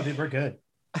 Oh, dude, we're good.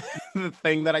 The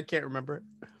thing that I can't remember.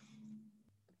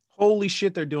 Holy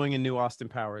shit, they're doing a new Austin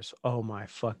Powers. Oh my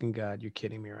fucking God, you're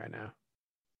kidding me right now.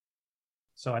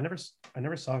 So I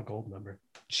never saw Gold Member.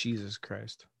 Jesus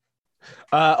Christ.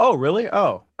 Oh, really?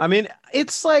 Oh, I mean,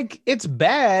 it's like, it's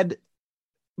bad,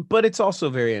 but it's also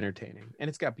very entertaining, and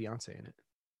it's got Beyonce in it.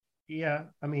 Yeah,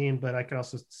 I mean, but I could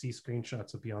also see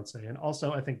screenshots of Beyonce, and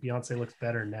also I think Beyonce looks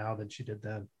better now than she did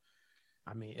then.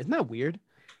 I mean, isn't that weird?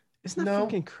 Isn't that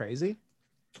fucking crazy?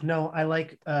 No, I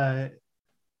like. I'm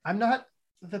not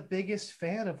the biggest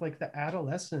fan of like the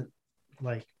adolescent.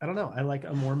 Like, I don't know. I like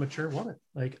a more mature woman.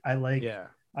 Like, I like. Yeah.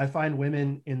 I find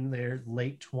women in their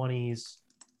late 20s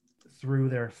through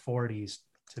their 40s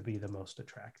to be the most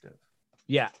attractive.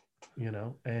 Yeah. You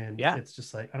know, and it's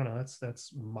just like, I don't know.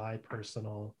 That's my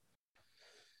personal.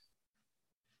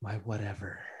 My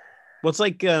whatever. Well, it's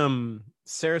like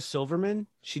Sarah Silverman.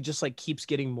 She just like keeps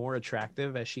getting more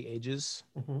attractive as she ages.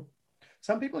 Mm-hmm.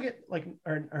 Some people get like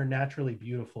are naturally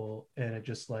beautiful, and it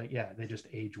just like, yeah, they just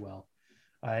age well.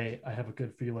 I have a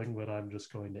good feeling that I'm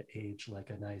just going to age like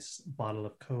a nice bottle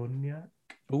of cognac.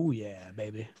 Oh yeah,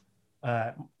 baby.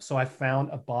 So I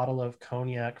found a bottle of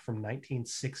cognac from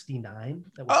 1969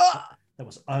 that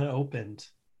was unopened.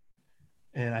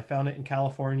 And I found it in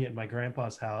California at my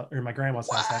grandpa's house, or my grandma's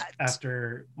house,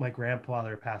 after my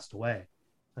grandfather passed away.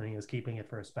 And he was keeping it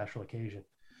for a special occasion.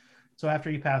 So after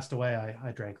he passed away,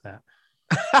 I drank that.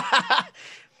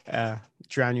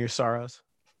 Drown your sorrows.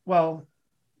 Well,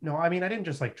 no, I mean, I didn't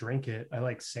just like drink it. I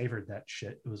like savored that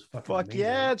shit. It was fucking Fuck amazing,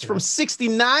 yeah, it's you from know?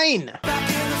 69.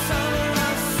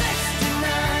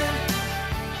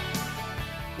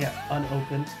 Yeah,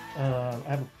 unopened. I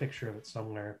have a picture of it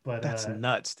somewhere, but That's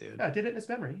nuts, dude. Yeah, I did it in his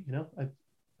memory, you know,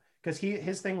 because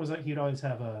his thing was that he'd always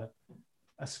have a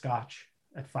scotch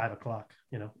at 5 o'clock.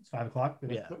 You know, it's 5 o'clock.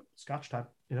 Yeah, scotch time.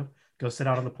 You know, go sit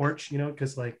out on the porch. You know,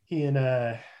 because like he and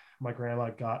my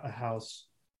grandma got a house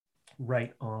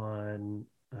right on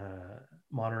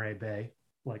Monterey Bay,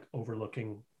 like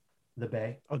overlooking the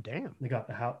bay. Oh damn! They got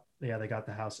the house. Yeah, they got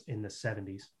the house in the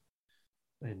 70s,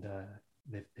 and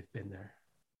they've been there.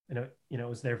 You know, it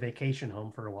was their vacation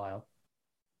home for a while,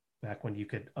 back when you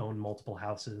could own multiple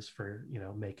houses for, you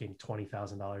know, making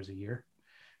 $20,000 a year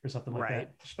or something like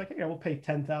that. Just like, yeah, we'll pay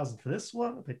 $10,000 for this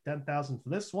one. We'll pay $10,000 for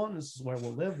this one. This is where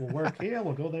we'll live. We'll work here.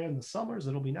 We'll go there in the summers.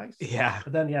 It'll be nice. Yeah.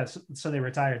 But then, yeah, so they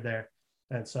retired there,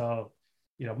 and so,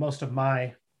 you know, most of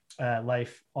my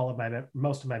life,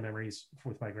 most of my memories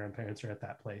with my grandparents are at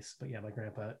that place. But yeah, my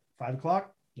grandpa at 5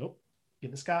 o'clock. Nope.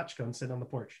 Get the scotch. Go and sit on the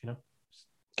porch. You know.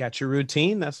 Got your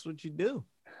routine. That's what you do.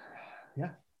 Yeah.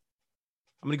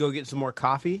 I'm gonna go get some more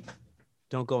coffee.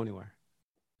 Don't go anywhere.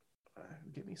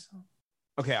 Get me some.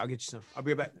 Okay, I'll get you some. I'll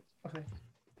be right back. Okay.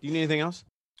 Do you need anything else?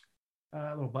 A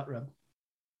little butt rub.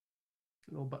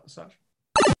 A little butt massage.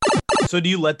 So do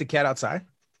you let the cat outside?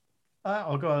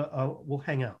 I'll go. We'll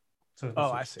hang out. So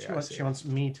I see. She wants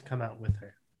me to come out with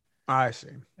her. I see.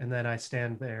 And then I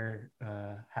stand there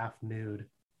half nude,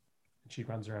 and she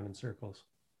runs around in circles.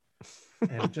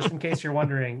 And just in case you're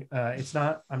wondering, I'm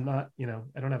not, you know,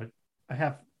 I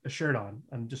have a shirt on.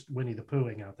 I'm just Winnie the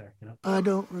Poohing out there, you know. I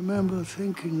don't remember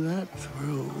thinking that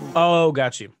through. Oh,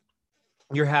 got you.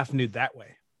 You're half nude that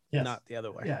way, Yes. not the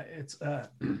other way. Yeah, it's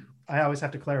I always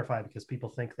have to clarify because people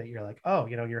think that you're like, oh,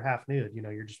 you know, you're half nude, you know,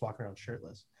 you're just walking around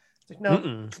shirtless. It's like,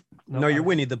 no, no, you're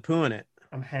Winnie the Poohing it.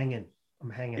 I'm hanging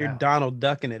You're out. Donald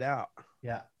ducking it out.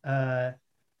 Yeah.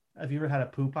 Have you ever had a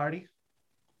poo party?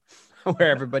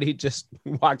 Where everybody just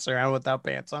walks around without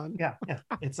pants on? Yeah.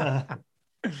 It's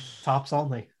tops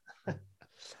only.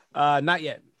 Not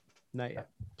yet.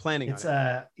 Planning it's on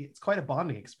it. It's quite a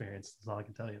bonding experience. That's all I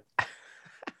can tell you.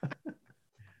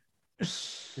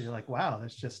 You're like, wow,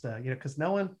 that's just you know, because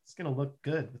no one is gonna look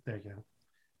good with their, you know,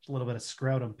 a little bit of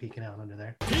scrotum peeking out under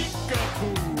there.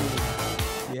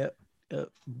 Yep.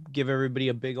 Give everybody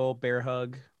a big old bear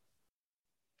hug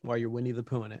while you're Winnie the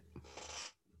Poohing it.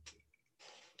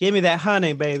 Give me that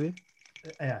honey, baby.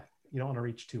 Yeah, you don't want to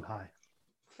reach too high.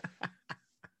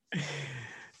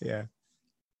 Yeah.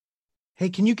 Hey,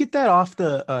 can you get that off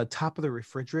the top of the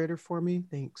refrigerator for me?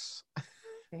 Thanks.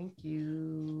 Thank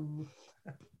you.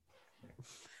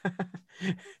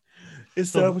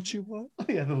 Is that what you want?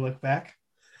 Yeah, the look back.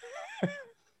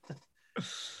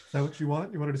 Is that what you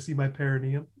want? You wanted to see my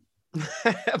perineum?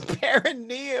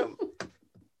 Perineum.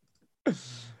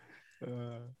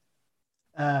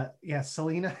 Yeah,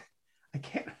 Selena,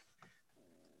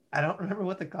 I don't remember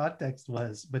what the context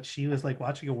was, but she was like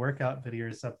watching a workout video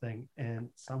or something, and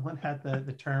someone had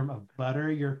the term of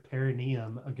butter your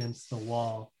perineum against the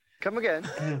wall. Come again.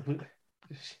 And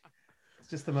it's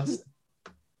just the most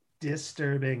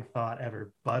disturbing thought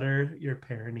ever. Butter your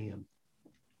perineum.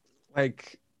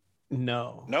 Like,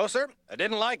 no. No, sir. I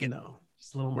didn't like it. No.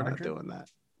 Just a little We're margarine. not doing that.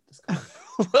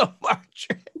 Little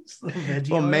margarine. Just a little veggie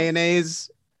Little oil.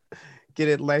 mayonnaise. Get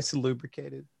it nice and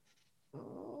lubricated.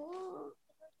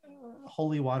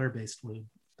 Holy water-based lube.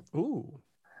 Ooh,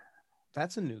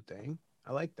 that's a new thing.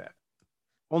 I like that.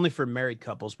 Only for married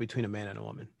couples between a man and a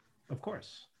woman. Of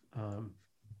course.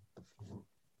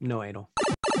 No anal.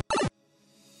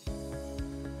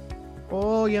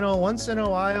 Oh, you know, once in a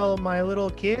while, my little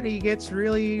kid, he gets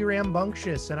really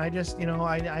rambunctious, and I just, you know,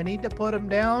 I need to put him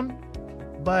down,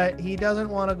 but he doesn't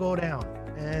want to go down.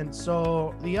 And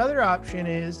so the other option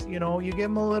is, you know, you give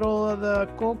him a little of the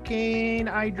cocaine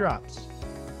eye drops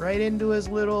right into his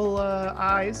little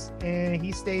eyes, and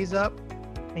he stays up,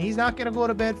 and he's not going to go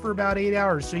to bed for about 8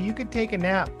 hours. So you could take a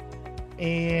nap,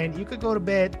 and you could go to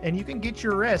bed, and you can get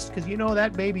your rest, because you know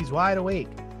that baby's wide awake.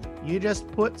 You just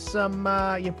put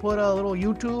you put a little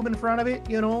YouTube in front of it,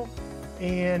 you know,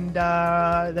 and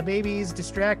the baby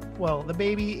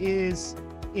is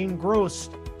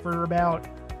engrossed for about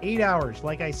 8 hours,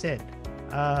 like I said.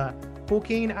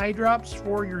 Cocaine eye drops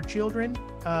for your children,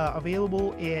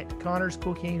 available at Connor's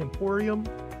Cocaine Emporium,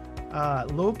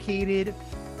 located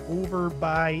over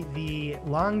by the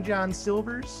Long John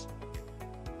Silver's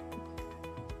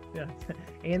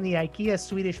and the IKEA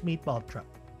Swedish meatball truck.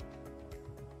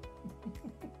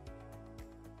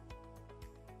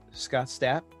 Scott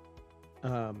Stapp.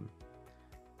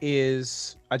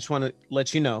 is, I just want to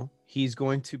let you know, he's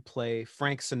going to play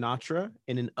Frank Sinatra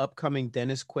in an upcoming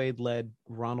Dennis Quaid-led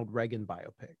Ronald Reagan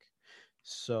biopic.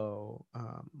 So,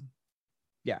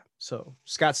 yeah. So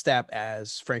Scott Stapp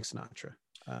as Frank Sinatra.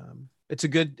 It's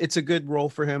a good role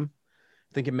for him.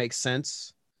 I think it makes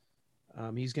sense.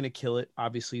 He's gonna kill it.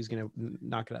 Obviously, he's gonna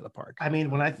knock it out of the park. I mean,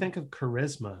 when I think of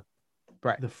charisma,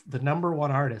 right, the number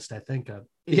one artist I think of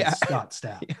is Scott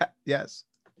Stapp. Yeah. Yes.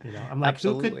 You know, I'm like,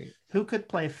 who could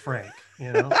play Frank?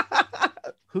 You know,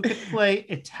 who could play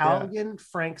Italian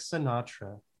Frank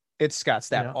Sinatra? It's Scott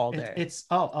Stapp, you know, all day. It's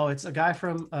a guy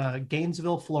from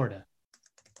Gainesville, Florida.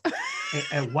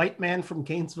 a white man from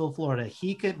Gainesville, Florida.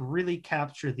 He could really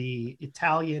capture the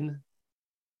Italian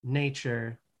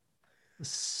nature,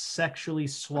 sexually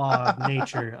suave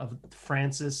nature of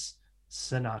Francis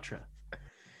Sinatra.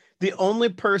 The only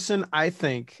person I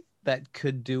think that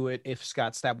could do it if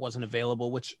Scott Stapp wasn't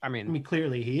available, which I mean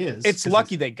clearly he is. It's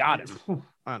lucky they got him,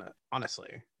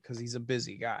 honestly, because he's a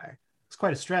busy guy. It's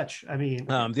quite a stretch. I mean,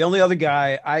 the only other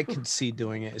guy I could see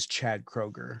doing it is Chad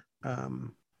Kroeger.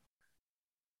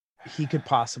 He could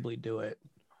possibly do it.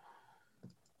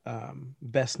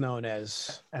 Best known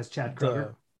as Chad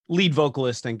Kroeger, lead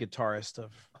vocalist and guitarist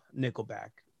of Nickelback.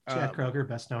 Chad Kroeger,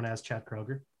 best known as Chad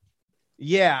Kroeger.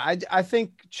 Yeah, I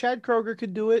think Chad Kroeger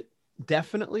could do it,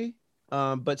 definitely.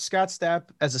 But Scott Stapp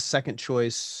as a second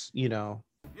choice, you know,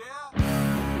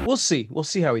 we'll see. We'll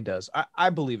see how he does. I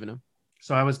believe in him.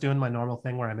 So I was doing my normal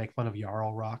thing where I make fun of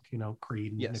Jarl Rock, you know,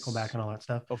 Creed and Nickelback and all that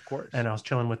stuff. Of course. And I was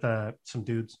chilling with some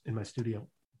dudes in my studio.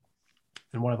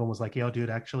 And one of them was like, yo,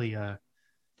 dude, actually,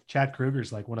 Chad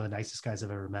Kroeger's like one of the nicest guys I've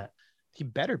ever met. He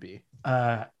better be.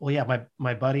 Well, yeah,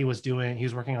 my buddy he was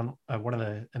working on one of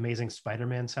the Amazing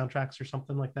Spider-Man soundtracks or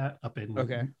something like that up at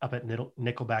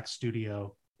Nickelback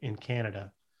studio in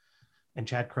Canada. And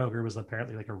Chad Kroeger was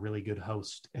apparently like a really good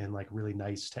host and like really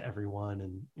nice to everyone,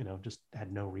 and you know, just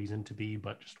had no reason to be,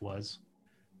 but just was.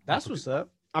 That's what's up.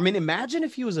 I mean, imagine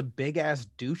if he was a big ass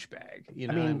douchebag. You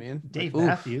know what I mean? Dave like,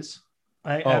 Matthews.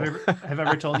 Have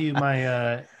ever told you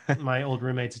my my old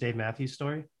roommate's Dave Matthews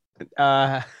story?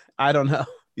 I don't know.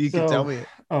 You can tell me.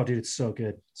 Oh, dude, it's so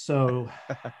good. So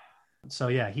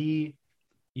yeah, he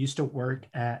used to work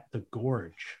at the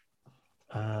Gorge.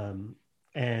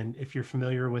 And if you're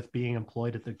familiar with being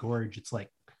employed at the Gorge, it's like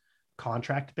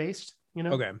contract based, you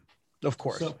know? Okay. Of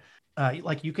course. So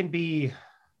like you can be,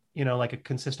 you know, like a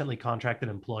consistently contracted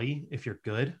employee if you're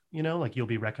good, you know, like you'll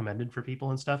be recommended for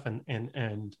people and stuff.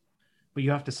 But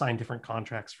you have to sign different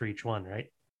contracts for each one, right?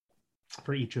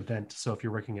 For each event. So if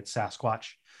you're working at Sasquatch,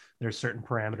 there's certain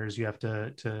parameters you have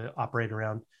to operate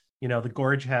around. You know, the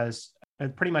Gorge has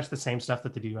pretty much the same stuff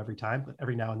that they do every time, but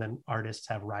every now and then artists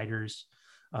have writers,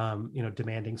 you know,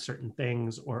 demanding certain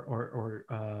things or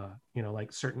you know,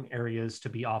 like certain areas to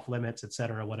be off limits, et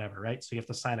cetera, whatever, right? So you have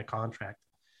to sign a contract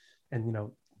and, you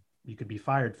know, you could be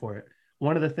fired for it.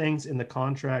 One of the things in the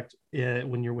contract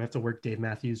when we have to work Dave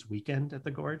Matthews weekend at the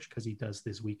Gorge, because he does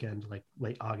this weekend like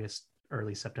late August,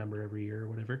 early September every year or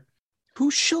whatever.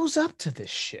 Who shows up to this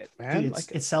shit, man? Dude,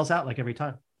 it sells out like every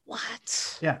time.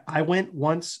 What? Yeah, I went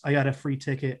once. I got a free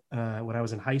ticket when I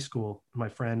was in high school. My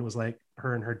friend was like,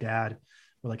 her and her dad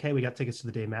were like, hey, we got tickets to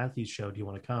the Dave Matthews show. Do you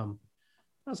want to come?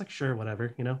 I was like, sure,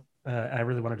 whatever. You know, I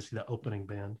really wanted to see the opening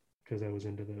band because I was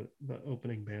into the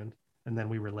opening band. And then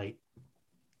we were late.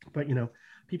 But, you know,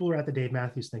 people were at the Dave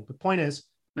Matthews thing. The point is,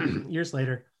 years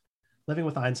later, living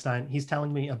with Einstein, he's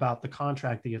telling me about the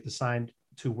contract that you have to sign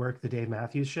to work the Dave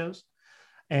Matthews shows.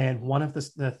 And one of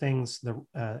the things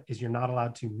is you're not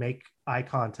allowed to make eye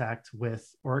contact with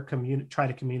or try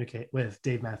to communicate with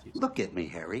Dave Matthews. Look at me,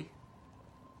 Harry.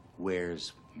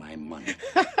 Where's my money?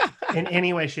 In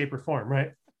any way, shape, or form,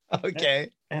 right? Okay.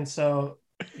 And so,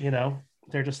 you know,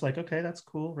 they're just like, okay, that's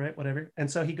cool, right? Whatever. And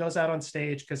so he goes out on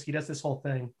stage because he does this whole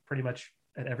thing pretty much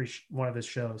at every one of his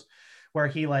shows where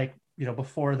he like, you know,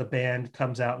 before the band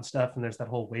comes out and stuff, and there's that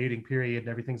whole waiting period and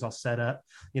everything's all set up,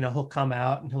 you know, he'll come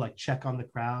out and he'll like check on the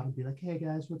crowd and be like, hey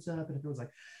guys, what's up? And everyone's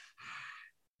like,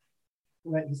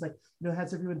 right. He's like, you know,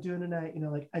 how's everyone doing tonight? You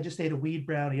know, like I just ate a weed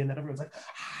brownie. And then everyone's like,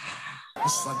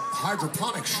 this is like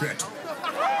hydroponic shit.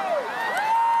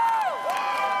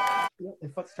 They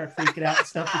start freaking out and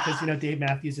stuff because, you know, Dave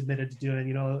Matthews admitted to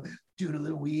doing a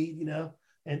little weed, you know,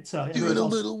 and so doing a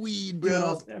little weed,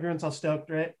 bro. Everyone's all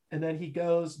stoked, right? And then he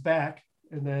goes back,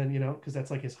 and then, you know, because that's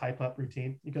like his hype up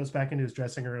routine. He goes back into his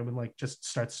dressing room and like just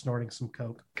starts snorting some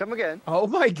coke. Come again? Oh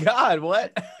my God,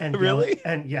 what? And really?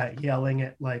 Yelling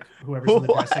at like whoever's in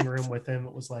the dressing room with him.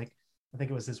 It was like, I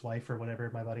think it was his wife or whatever.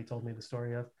 My buddy told me the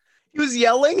story of. He was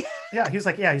yelling? Yeah, he was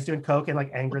like, he's doing coke and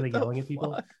like angrily yelling at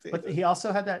people. But he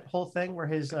also had that whole thing where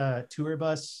his tour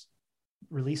bus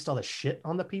released all the shit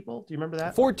on the people. Do you remember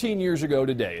that? 14 years ago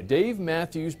today, a Dave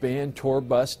Matthews Band tour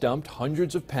bus dumped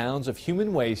hundreds of pounds of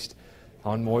human waste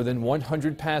on more than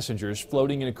 100 passengers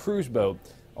floating in a cruise boat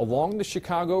along the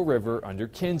Chicago River under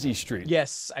Kinsey Street.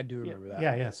 Yes, I do remember that.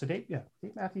 Yeah. So Dave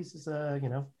Matthews is that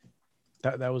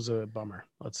was a bummer.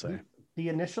 Let's say the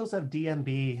initials of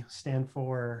DMB stand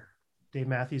for Dave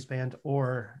Matthews Band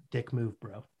or Dick Move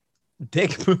Bro.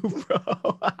 Dick Move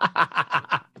Bro.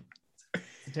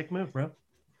 Dick Move Bro.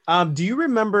 Do you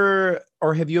remember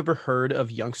or have you ever heard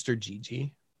of Youngster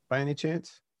Gigi by any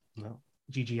chance? No.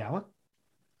 Gigi Allen?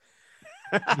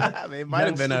 It might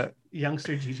have been a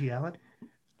Youngster Gigi Allen.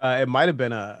 It might have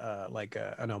been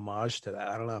an homage to that.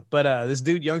 I don't know. But this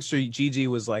dude, Youngster Gigi,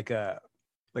 was like a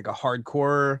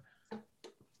hardcore,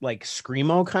 like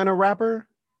screamo kind of rapper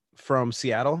from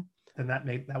Seattle. And that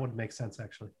would make sense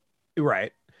actually.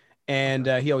 Right. And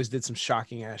he always did some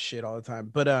shocking ass shit all the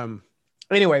time. But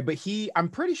anyway, I'm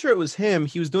pretty sure it was him.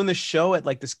 He was doing this show at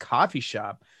like this coffee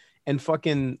shop, and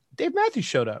fucking Dave Matthews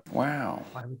showed up. Wow.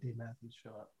 Why would Dave Matthews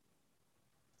show up?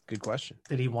 Good question.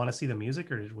 Did he want to see the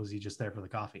music, or was he just there for the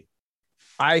coffee?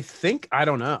 I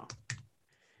don't know.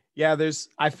 Yeah,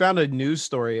 I found a news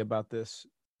story about this.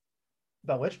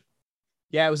 About which?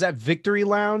 Yeah, it was at Victory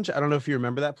Lounge. I don't know if you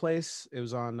remember that place. It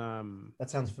was on that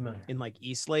sounds familiar. In like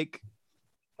Eastlake,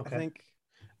 okay. I think.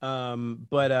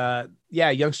 Yeah,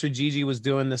 Youngster Gigi was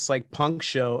doing this like punk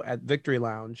show at Victory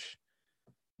Lounge.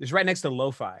 It's right next to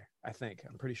Lo-Fi, I think.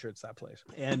 I'm pretty sure it's that place.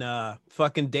 And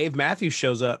fucking Dave Matthews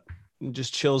shows up and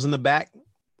just chills in the back,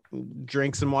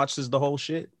 drinks and watches the whole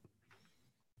shit.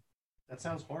 That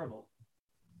sounds horrible.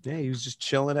 Yeah, he was just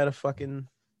chilling at a fucking...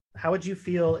 How would you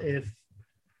feel if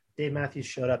Dave Matthews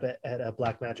showed up at a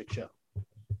Black Magic show?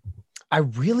 I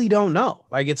really don't know.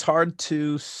 Like, it's hard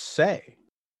to say,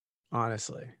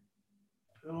 honestly.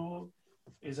 Who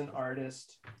is an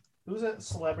artist? Who's a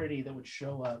celebrity that would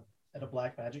show up at a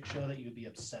Black Magic show that you'd be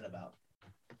upset about?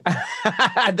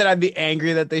 That I'd be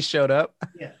angry that they showed up.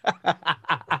 Yeah.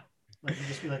 Like, you'd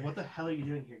just be like, what the hell are you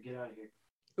doing here? Get out of here.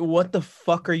 What the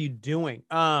fuck are you doing?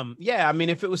 Yeah, I mean,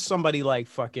 if it was somebody like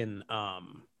fucking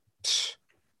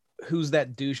who's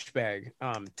that douchebag?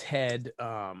 Ted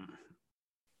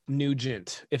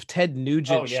Nugent. If Ted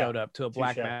Nugent showed up to a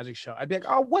Black Magic show, I'd be like,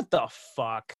 oh, what the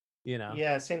fuck? You know?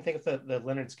 Yeah, same thing with the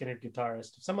Leonard Skinner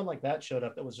guitarist. If someone like that showed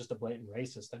up that was just a blatant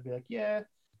racist, I'd be like, yeah,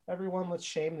 everyone, let's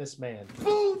shame this man.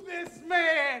 Boo this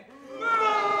man!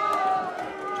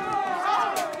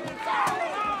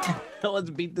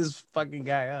 Let's beat this fucking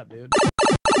guy up, dude.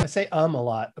 I say a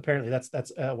lot. Apparently, that's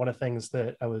one of the things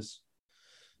that I was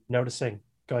noticing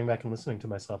going back and listening to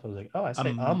myself. I was like, oh, I say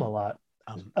a lot.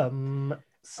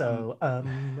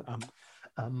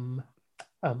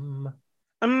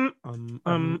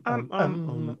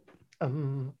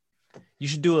 You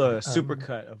should do a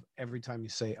supercut of every time you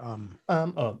say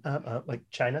like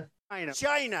China.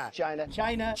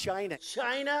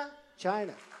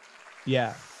 China.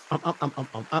 Yeah. I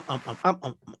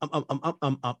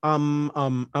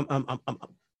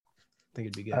think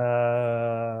it'd be good.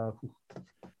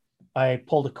 I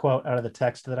pulled a quote out of the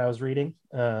text that I was reading.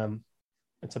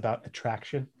 It's about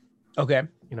attraction. Okay.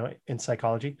 In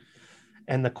psychology.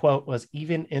 And the quote was,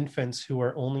 even infants who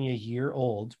are only a year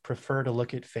old prefer to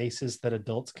look at faces that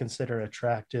adults consider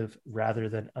attractive rather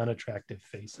than unattractive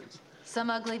faces. Some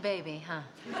ugly baby, huh?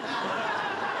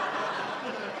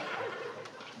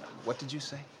 What did you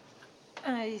say?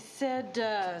 I said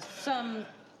some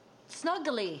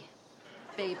snuggly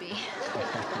baby.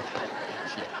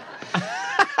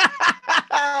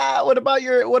 What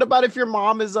about if your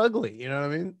mom is ugly? You know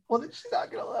what I mean? Well, then she's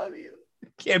not gonna love you.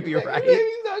 Can't be right.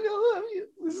 He's not gonna love you.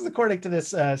 This is according to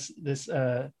this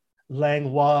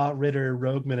Langlois, Ritter,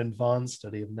 Rogman, and Vaughn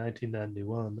study of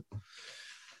 1991. I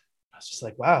was just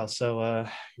like, wow. So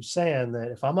you're saying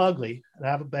that if I'm ugly and I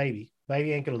have a baby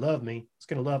ain't gonna love me. It's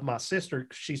gonna love my sister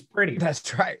because she's pretty.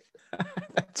 That's right.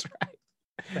 That's right.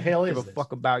 The hell is Give a this?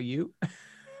 fuck about you.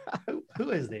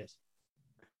 Who is this?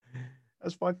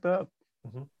 That's fucked up.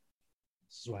 Mm-hmm.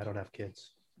 This is why I don't have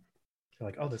kids. They're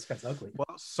like, oh, this guy's ugly.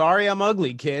 Well, sorry, I'm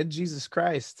ugly, kid. Jesus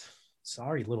Christ.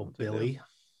 Sorry, little Billy.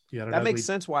 That makes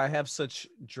sense why I have such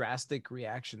drastic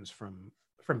reactions from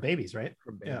babies, right?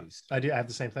 From babies. Yeah, I do. I have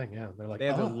the same thing. Yeah, they're like, they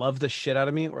either love the shit out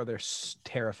of me or they're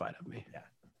terrified of me. Yeah.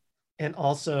 And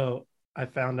also, I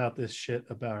found out this shit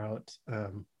about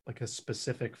like a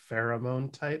specific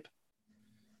pheromone type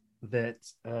that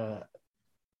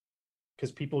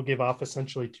because people give off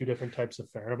essentially two different types of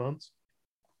pheromones.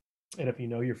 And if you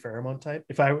know your pheromone type,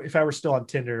 if I were still on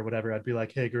Tinder or whatever, I'd be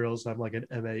like, hey girls, I'm like an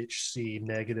MHC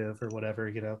negative or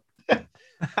whatever,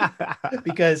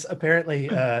 Because apparently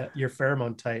your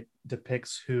pheromone type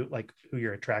depicts who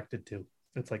you're attracted to.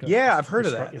 It's like I've heard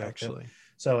of that actually.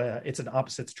 So it's an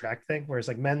opposites attract thing, whereas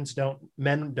like men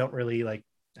don't really like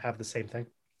have the same thing.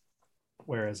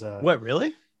 Whereas what,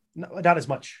 really? No, not as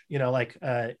much. Like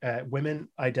women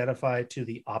identify to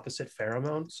the opposite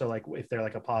pheromone. So like if they're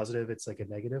like a positive, it's like a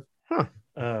negative. Huh.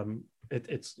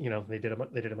 It's they did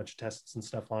a bunch of tests and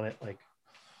stuff on it, like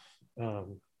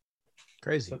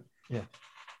crazy.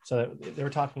 So they were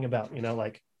talking about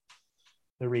like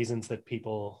the reasons that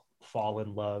people fall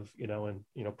in love, and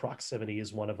proximity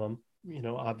is one of them,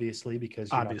 obviously,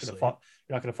 because you're not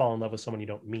going to fall in love with someone you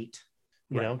don't meet,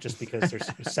 just because there's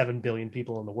 7 billion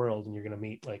people in the world and you're going to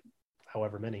meet like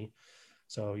however many.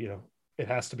 So it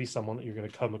has to be someone that you're going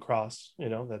to come across,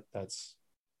 that's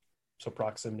so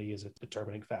proximity is a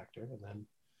determining factor. And then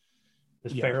the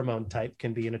pheromone type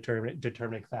can be a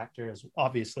determining factor, as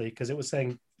obviously, because it was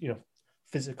saying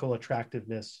physical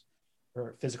attractiveness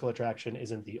or physical attraction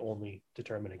isn't the only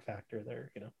determining factor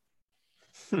there,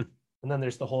 And then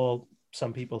there's the whole,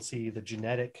 some people see the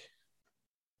genetic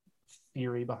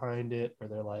theory behind it, where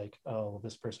they're like, oh,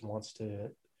 this person wants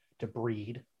to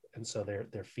breed, and so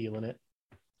they're feeling it.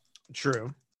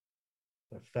 True.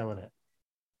 They're feeling it.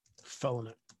 Feeling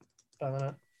it. Feeling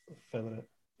it. Feeling it.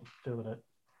 Feeling it.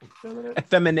 Feeling it.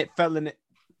 Effeminate, feeling it.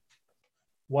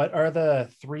 What are the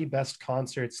 3 best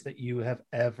concerts that you have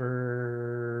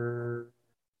ever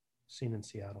seen in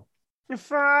Seattle?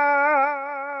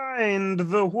 Find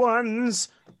the ones.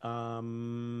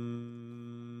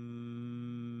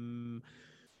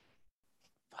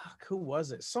 Fuck, who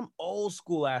was it? Some old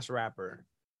school ass rapper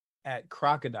at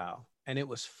Crocodile, and it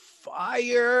was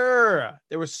fire.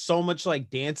 There was so much like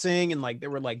dancing, and like there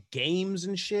were like games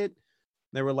and shit.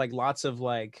 There were like lots of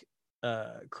like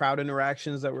crowd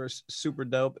interactions that were super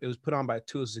dope. It was put on by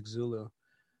Tua Zulu.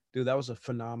 Dude, that was a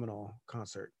phenomenal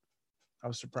concert. I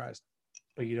was surprised.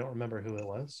 But you don't remember who it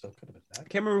was, so it could have been that. I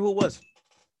can't remember who it was,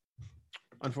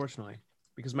 unfortunately,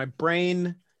 because my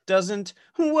brain doesn't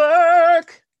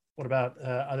work. What about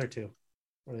other 2?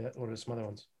 What are some other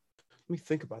ones? Let me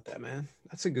think about that, man.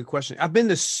 That's a good question. I've been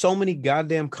to so many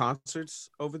goddamn concerts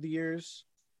over the years.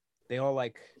 They all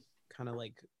like kind of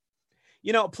like,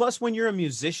 plus when you're a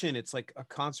musician, it's like a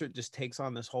concert just takes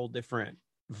on this whole different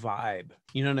vibe.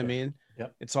 You know what I mean?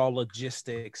 Yep. It's all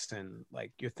logistics and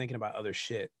like you're thinking about other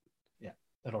shit. Yeah,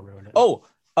 that'll ruin it. Oh,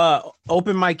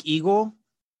 Open Mike Eagle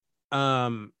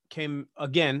came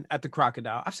again at the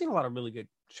Crocodile. I've seen a lot of really good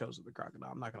shows at the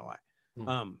Crocodile, I'm not gonna lie.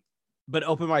 But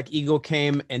Open Mike Eagle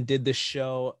came and did this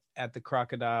show at the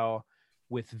Crocodile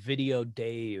with Video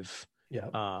Dave.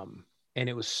 Yeah. And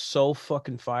it was so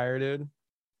fucking fire, dude.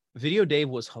 Video Dave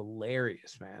was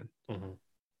hilarious, man.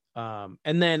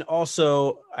 And then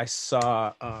also I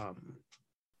saw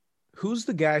who's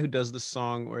the guy who does the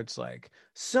song where it's like,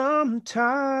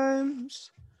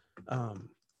 sometimes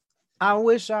I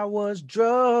wish I was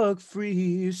drug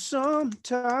free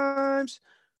sometimes.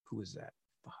 Who is that?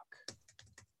 Fuck.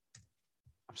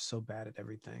 I'm so bad at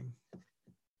everything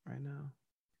right now.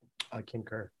 I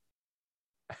concur.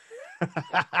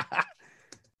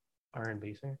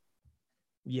 R&B singer?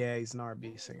 Yeah, he's an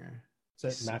R&B singer.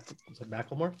 Is it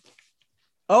Macklemore?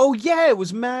 Oh yeah, it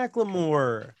was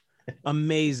Macklemore.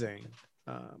 Amazing.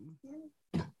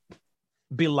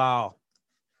 Bilal.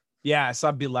 Yeah, I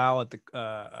saw Bilal at the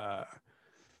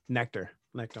Nectar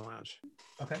Lounge.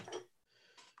 Okay.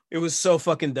 It was so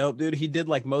fucking dope, dude. He did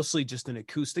like mostly just an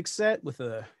acoustic set with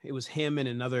it was him and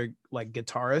another like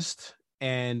guitarist,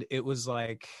 and it was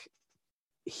like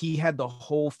he had the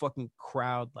whole fucking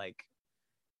crowd, like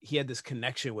he had this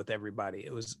connection with everybody.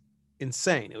 It was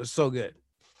insane. It was so good.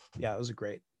 Yeah, it was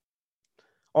great.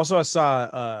 Also, I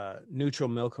saw Neutral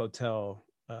Milk Hotel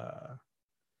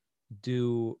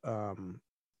do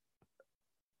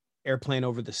Airplane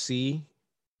Over the Sea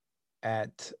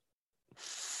at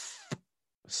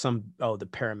the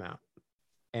Paramount.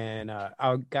 And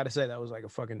I gotta say that was like a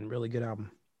fucking really good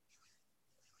album.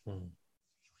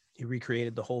 He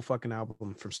recreated the whole fucking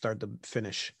album from start to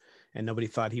finish, and nobody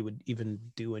thought he would even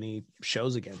do any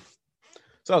shows again.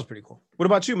 So that was pretty cool. What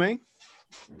about you, man?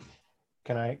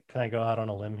 Can I go out on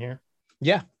a limb here?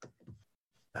 Yeah.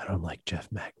 I don't like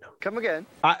Jeff Magnum. Come again.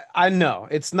 I know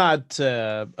it's not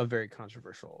a very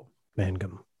controversial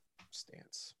Mangum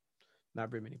stance. Not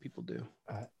very many people do.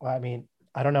 Well, I mean,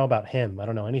 I don't know about him. I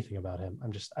don't know anything about him.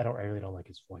 I really don't like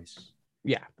his voice.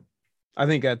 Yeah. I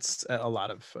think that's a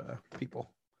lot of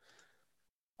people.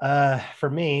 For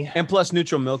me, and plus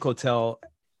Neutral Milk Hotel,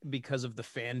 because of the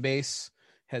fan base,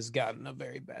 has gotten a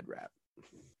very bad rap.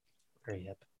 Very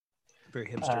hip. Very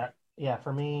hipster. Yeah,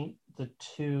 for me, the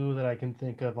 2 that I can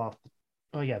think of off the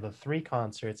Oh yeah, the 3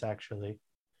 concerts actually,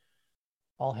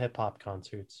 all hip hop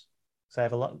concerts. So I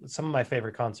have some of my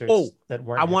favorite concerts that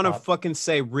weren't. I want to hip-hop. fucking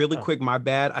say really quick, my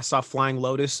bad. I saw Flying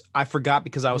Lotus. I forgot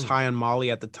because I was high on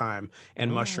Molly at the time and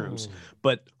mushrooms.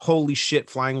 But holy shit,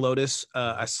 Flying Lotus,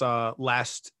 I saw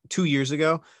 2 years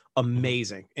ago.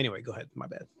 Amazing. Anyway, go ahead. My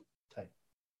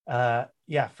bad.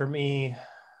 Yeah, for me,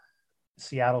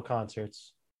 Seattle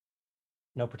concerts,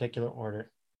 no particular order.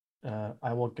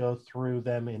 I will go through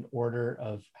them in order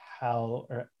of how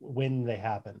or when they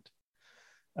happened.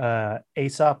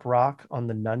 Aesop Rock on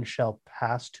the None Shall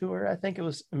Pass tour. I think it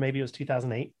was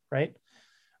 2008, right?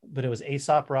 But it was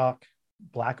Aesop Rock,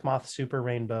 Black Moth Super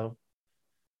Rainbow,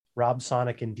 Rob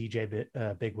Sonic, and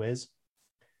DJ Big Wiz.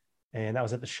 And that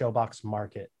was at the Showbox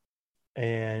Market.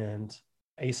 And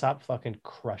Aesop fucking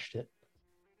crushed it,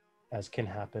 as can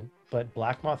happen. But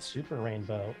Black Moth Super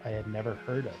Rainbow, I had never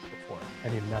heard of before. I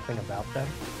knew nothing about them.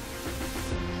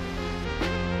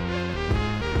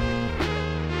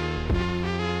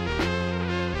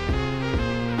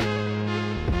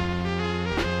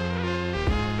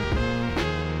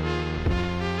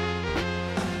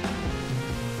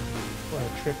 One of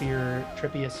the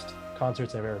trippiest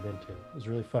concerts I've ever been to. It was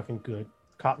really fucking good.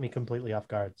 Caught me completely off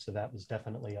guard, so that was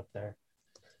definitely up there.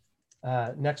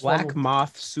 Next Black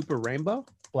Moth Super Rainbow?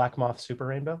 Black Moth Super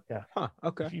Rainbow, yeah. Huh,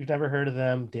 okay. If you've never heard of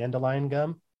them, Dandelion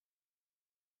Gum,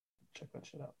 check that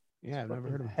shit out. Yeah, I've never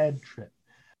heard of them. Head trip.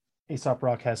 Aesop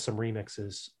Rock has some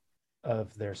remixes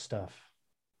of their stuff.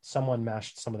 Someone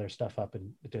mashed some of their stuff up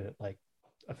and did it like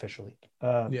officially.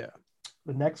 Yeah.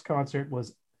 The next concert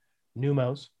was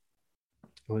Numos.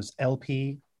 It was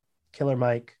LP, Killer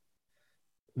Mike,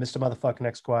 Mr. Motherfucking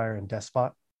Esquire, and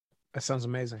Despot. That sounds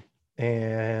amazing.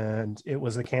 And it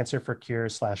was the Cancer for Cure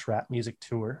 / rap music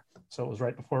tour. So it was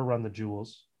right before Run the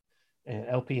Jewels. And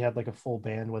LP had like a full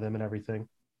band with him and everything.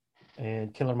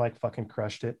 And Killer Mike fucking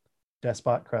crushed it.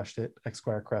 Despot crushed it.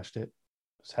 Esquire crushed it. It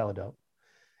was hella dope.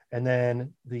 And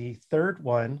then the third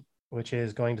one, which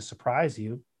is going to surprise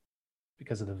you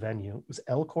because of the venue, was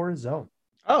El Corazon.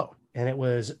 Oh. And it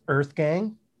was Earth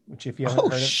Gang, which if you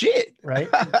haven't heard of, shit. Right?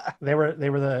 they were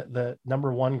the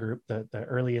number 1 group, the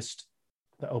earliest,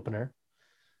 the opener.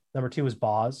 Number 2 was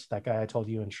Boz, that guy I told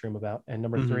you and Shroom about. And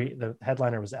number 3, the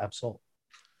headliner was Absol.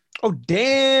 Oh,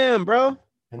 damn, bro.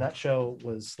 And that show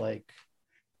was like,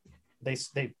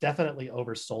 they definitely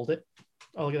oversold it.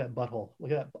 Oh, look at that butthole.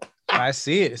 Look at that. I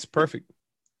see it. It's perfect.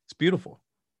 It's beautiful.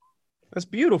 That's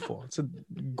beautiful. It's a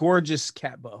gorgeous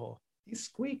cat butthole. He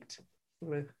squeaked.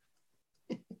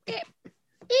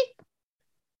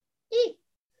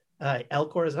 El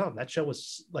Corazon. That show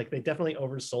was like, they definitely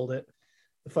oversold it.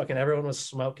 Fucking everyone was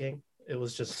smoking. It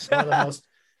was just one of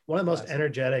the most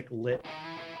energetic, literally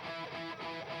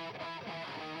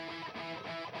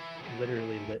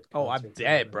lit. Oh, I'm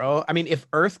dead, bro. I mean, if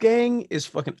Earth Gang is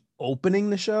fucking opening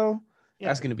the show,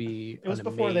 that's gonna be. It was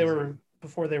before they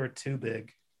were too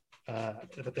big,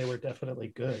 but they were definitely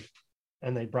good,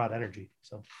 and they brought energy.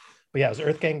 So, but yeah, it was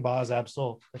Earth Gang, Boz,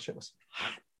 Absol. That shit was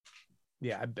hot.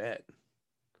 Yeah, I bet.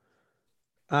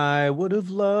 I would have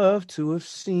loved to have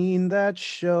seen that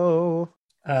show.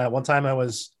 One time I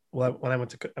went to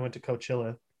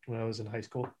Coachella when I was in high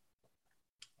school,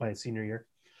 my senior year,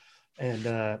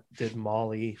 and did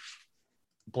Molly.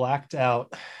 Blacked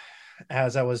out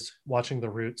as I was watching The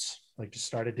Roots. Like, just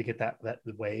started to get that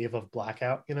wave of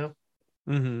blackout, you know.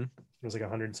 Mm-hmm. It was like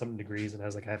 100-something degrees, and I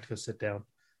was like, I have to go sit down.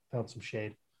 Found some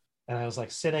shade. And I was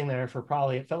like sitting there for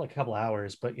probably, it felt like a couple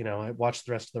hours, but you know, I watched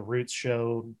the rest of the Roots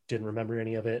show, didn't remember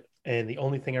any of it. And the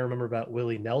only thing I remember about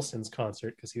Willie Nelson's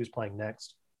concert, because he was playing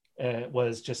next,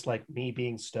 was just like me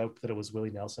being stoked that it was Willie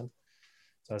Nelson.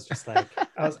 So I was just like,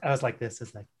 I was like, this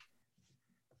is like,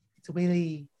 it's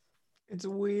Willie. It's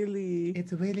Willie.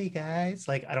 It's Willie, guys.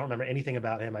 Like, I don't remember anything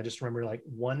about him. I just remember like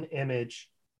one image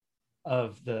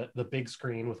of the big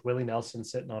screen with Willie Nelson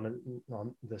sitting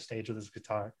on the stage with his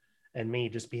guitar. And me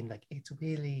just being like, it's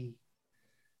Willie.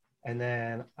 And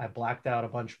then I blacked out a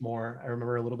bunch more. I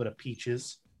remember a little bit of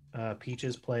Peaches.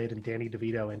 Peaches played and Danny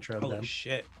DeVito introed them. Holy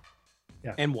shit.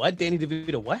 Yeah. And what? Danny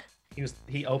DeVito, what? He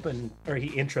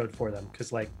introed for them.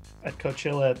 Because like at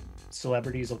Coachella,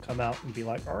 celebrities will come out and be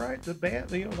like, all right, the band,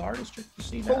 the artist you're to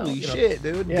see now. Holy shit,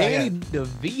 dude. Yeah, Danny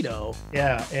DeVito.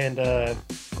 Yeah, and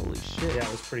holy shit. Yeah,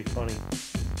 it was pretty funny.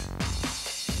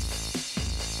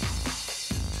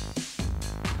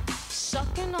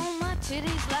 Sucking on my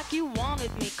titties like you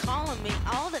wanted me, calling me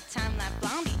all the time like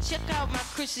Blondie. Check out my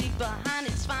Chrissy behind,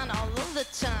 it's fine all of the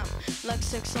time, like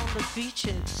sex on the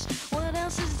beaches. What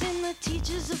else is in the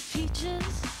teachers of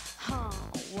peaches? Huh,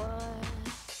 what?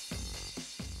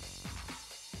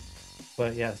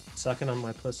 But yeah, sucking on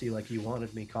my pussy like you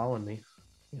wanted me, calling me.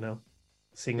 You know,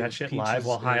 seeing Yeah, that shit Peaches live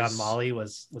while high on is- Molly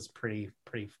was pretty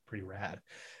rad.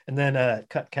 And then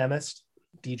Cut Chemist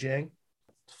DJing,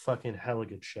 fucking hella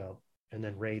good show. And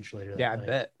then Rage later that Yeah, I night.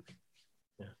 bet.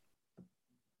 Yeah.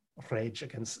 Rage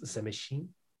Against the Machine.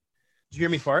 Did you hear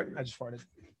me fart? I just farted.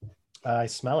 I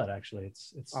smell it actually.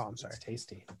 It's Oh, I'm sorry. It's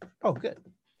tasty. Oh, good.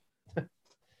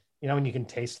 You know when you can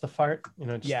taste the fart, you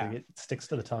know, just Yeah. like it sticks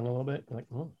to the tongue a little bit. You're like,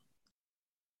 oh.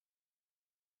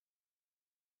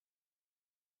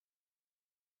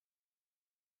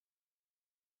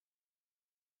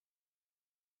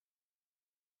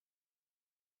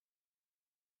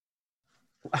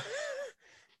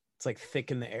 It's like thick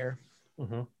in the air.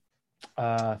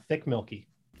 Thick milky.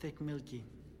 Thick milky.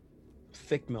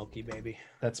 Thick milky, baby.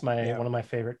 That's my Yeah. one of my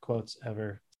favorite quotes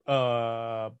ever.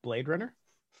 Blade Runner?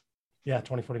 Yeah,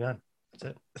 2049. That's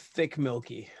it. Thick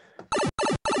milky.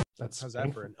 That's How's that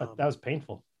painful. for an That was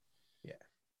painful. Yeah.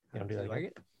 You don't do Do that you like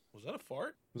again? it? Was that a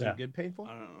fart? Was Yeah. it good painful?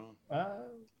 I don't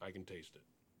know. I can taste it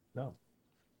No.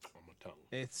 on my tongue.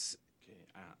 It's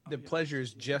the pleasure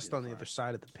is just on the other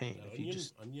side of the pain. If you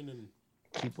just onion and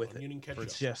keep with onion and it for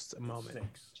ketchup. just a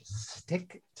moment. Just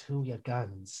stick to your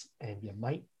guns and you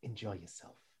might enjoy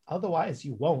yourself. Otherwise,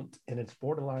 you won't, and it's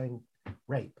borderline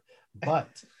rape.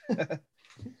 But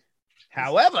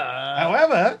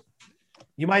however,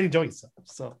 you might enjoy yourself.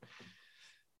 So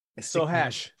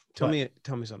Hash, tell What?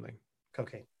 me something.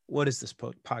 Cocaine. What is this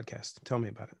podcast? Tell me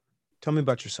about it. Tell me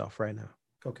about yourself right now.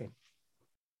 Cocaine.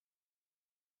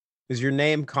 Is your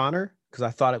name Connor? Because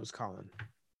I thought it was Colin.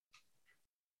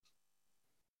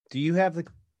 Do you have the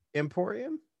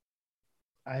Emporium?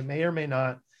 I may or may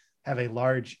not have a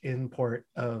large import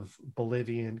of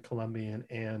Bolivian, Colombian,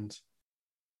 and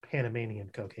Panamanian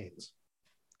cocaines.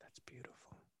 That's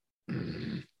beautiful.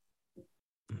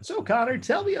 So, Connor,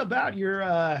 tell me about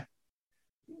your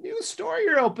new store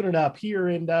you're opening up here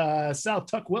in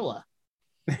South Tukwila.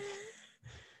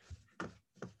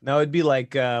 No, it'd be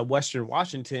like Western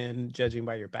Washington, judging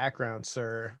by your background,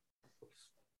 sir.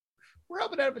 We're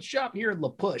opening up a shop here in La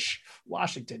Push,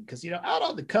 Washington, because, you know, out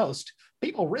on the coast,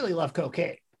 people really love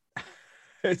cocaine.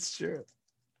 It's true.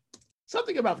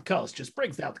 Something about the coast just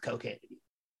brings out the cocaine.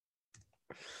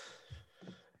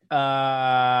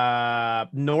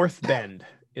 North Bend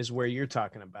is where you're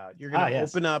talking about. You're going to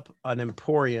yes. open up an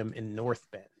Emporium in North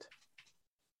Bend.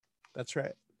 That's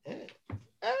right.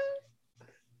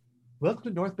 Welcome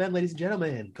to North Bend, ladies and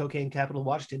gentlemen. Cocaine capital,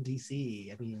 Washington,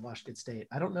 D.C. I mean, Washington State.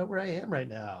 I don't know where I am right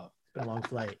now. It's been a long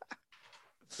flight.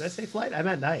 Did I say flight? I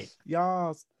meant night.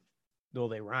 Y'all. Well,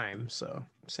 they rhyme, so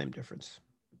same difference.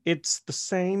 It's the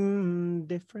same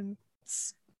difference.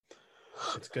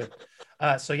 It's good.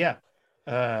 So, yeah.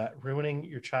 Ruining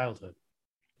Your Childhood.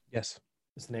 Yes.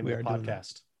 Is the name We of the are doing that.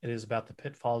 podcast. It is about the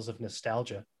pitfalls of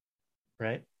nostalgia,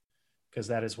 right? Because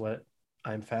that is what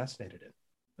I'm fascinated in.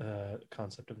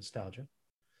 Concept of nostalgia.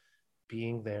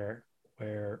 Being there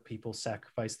where people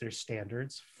sacrifice their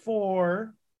standards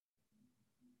for...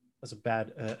 That's a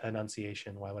bad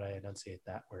enunciation. Why would I enunciate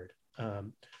that word?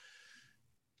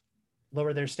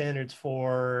 Lower their standards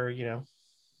for, you know,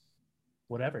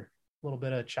 whatever. A little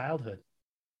bit of childhood.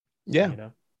 Yeah. You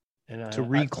know? And To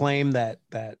reclaim that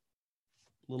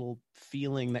little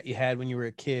feeling that you had when you were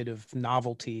a kid of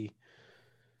novelty,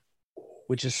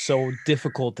 which is so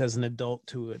difficult as an adult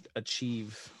to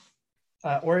achieve.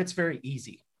 Or it's very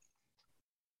easy.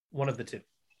 One of the two.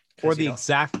 Or the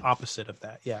exact opposite of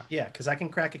that. Yeah. Yeah, because I can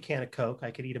crack a can of Coke,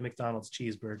 I could eat a McDonald's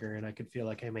cheeseburger, and I could feel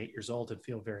like I'm 8 years old and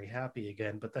feel very happy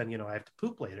again. But then, you know, I have to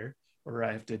poop later, or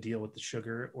I have to deal with the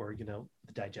sugar, or, you know,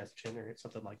 the digestion, or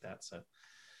something like that. So,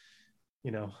 you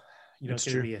know, you don't It's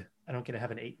get true. to be I don't get to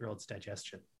have an 8-year-old's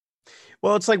digestion.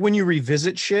 Well, it's like when you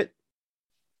revisit shit,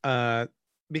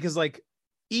 because like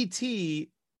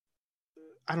E.T.,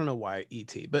 I don't know why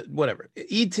E.T., but whatever.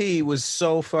 E.T. was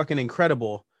so fucking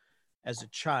incredible as a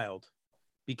child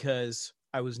because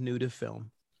I was new to film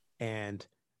and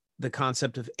the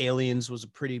concept of aliens was a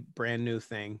pretty brand new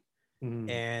thing.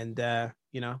 And,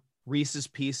 you know, Reese's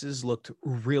Pieces looked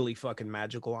really fucking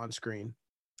magical on screen.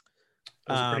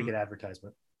 It was a pretty good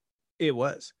advertisement. It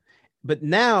was. But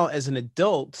now as an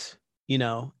adult, you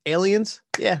know, aliens,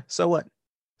 yeah, so what?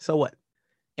 So what?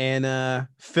 And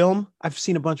film, I've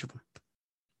seen a bunch of them.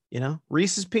 You know,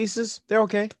 Reese's Pieces, they're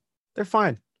okay. They're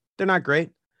fine. They're not great.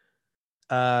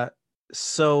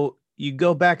 So you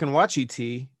go back and watch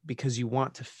E.T. because you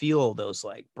want to feel those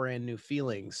like brand new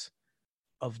feelings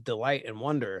of delight and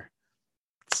wonder.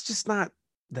 It's just not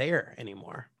there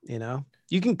anymore. You know,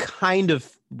 you can kind of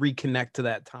reconnect to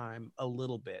that time a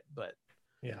little bit, but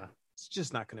yeah, it's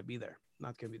just not going to be there.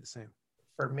 Not going to be the same.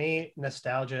 For me,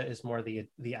 nostalgia is more the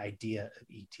idea of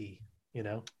E.T. You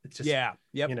know, it's just, Yeah.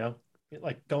 Yep. you know,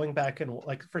 like going back and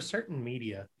like for certain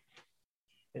media,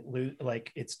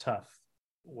 like it's tough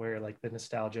where like the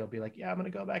nostalgia will be like, yeah, I'm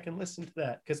going to go back and listen to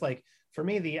that. Cause like for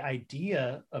me, the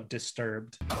idea of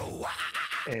Disturbed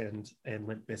and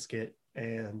Limp Bizkit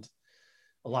and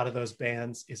a lot of those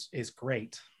bands is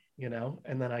great, you know?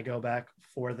 And then I go back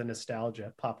for the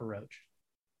nostalgia, Papa Roach.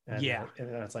 And, Yeah. And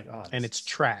then it's like, oh, And it's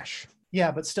trash.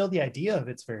 yeah, but still the idea of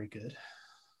it's very good.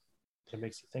 It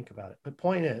makes you think about it. But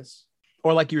point is,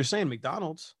 Or like you were saying,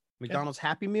 McDonald's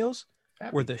Happy Meals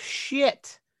were the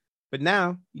shit. But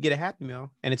now you get a Happy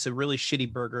Meal and it's a really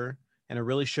shitty burger and a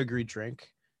really sugary drink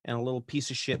and a little piece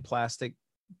of shit plastic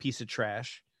piece of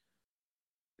trash.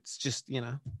 It's just, you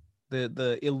know,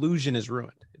 the illusion is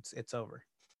ruined. It's over.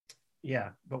 yeah,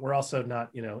 but we're also not,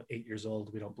 you know, 8 years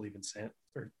old. We don't believe in Santa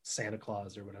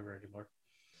Claus or whatever anymore.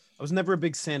 I was never a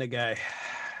big Santa guy.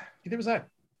 Neither was I.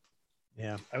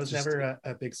 Yeah. I was never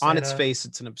a big Santa. On its face,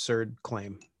 it's an absurd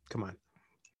claim. Come on.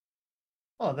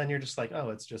 Well, then you're just like, oh,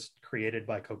 it's just created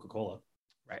by Coca-Cola.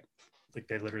 Right. Like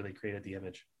they literally created the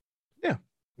image. Yeah.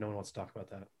 No one wants to talk about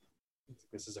that.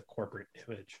 This is a corporate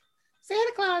image.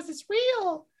 Santa Claus is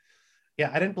real.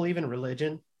 Yeah, I didn't believe in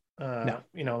religion. No.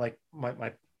 You know, like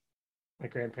my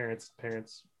grandparents,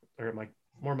 parents, or my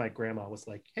grandma was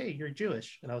like, hey, you're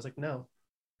Jewish. And I was like, no.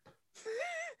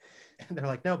 And they're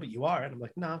like, no, but you are. And I'm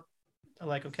like, no. I'm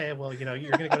like, okay, well, you know,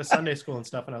 you're going to go to Sunday school and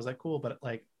stuff. And I was like, cool. But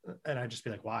like, and I'd just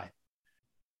be like, why?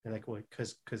 They're like, well,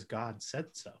 because God said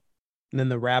so. And then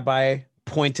the rabbi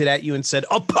pointed at you and said,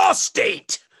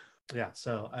 apostate. Yeah.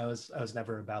 So I was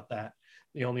never about that.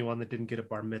 The only one that didn't get a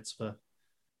bar mitzvah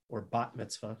or bat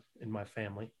mitzvah in my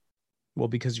family. Well,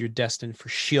 because you're destined for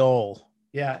Sheol.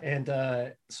 Yeah.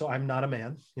 And so I'm not a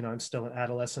man, you know, I'm still an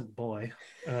adolescent boy.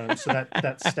 So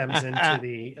that stems into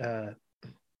the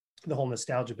whole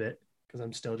nostalgia bit, because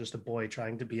I'm still just a boy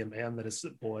trying to be a man that is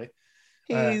a boy.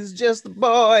 He's just a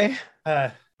boy.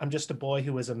 I'm just a boy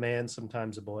who is a man,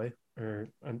 sometimes a boy, or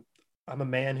I'm a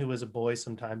man who is a boy,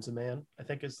 sometimes a man. I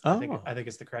think is I think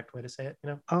is the correct way to say it. You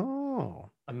know.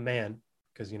 Oh. I'm a man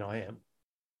because you know I am.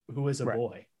 Who is a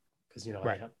boy because you know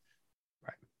I am.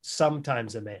 Right.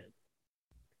 Sometimes a man.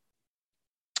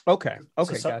 Okay.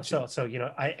 Gotcha. So you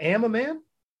know I am a man,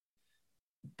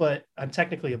 but I'm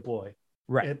technically a boy.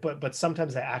 Right. But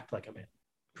sometimes I act like a man.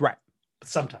 Right. But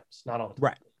sometimes, not all the time.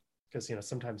 Right. Because you know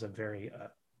sometimes I'm very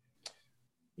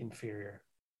inferior.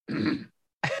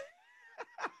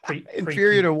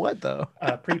 Inferior to what though?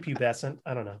 Prepubescent.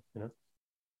 I don't know. You know.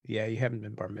 Yeah, you haven't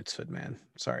been bar mitzvahed, man.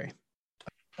 Sorry.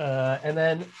 And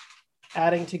then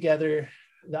adding together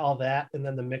all that, and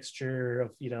then the mixture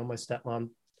of, you know, my stepmom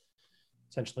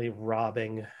essentially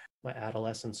robbing my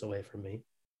adolescence away from me.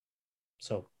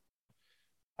 So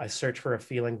I search for a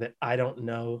feeling that I don't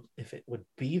know if it would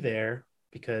be there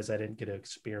because I didn't get to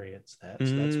experience that.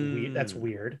 So that's weird. That's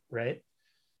weird, right?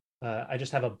 I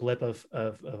just have a blip of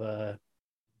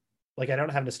like I don't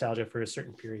have nostalgia for a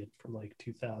certain period from like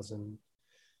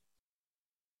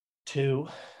 2002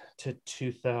 to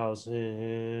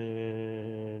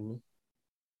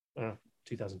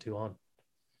 2002 on,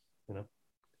 you know.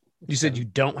 You said you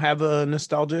don't have a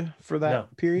nostalgia for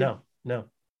that period? No,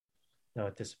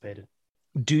 it dissipated.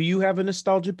 Do you have a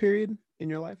nostalgia period in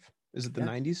your life? Is it the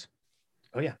 90s?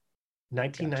 Oh yeah,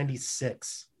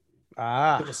 1996.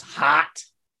 Gotcha. It was hot.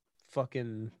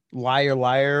 Fucking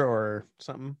Liar or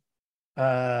something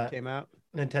came out.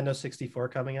 Nintendo 64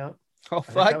 coming out. Oh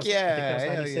fuck yeah! I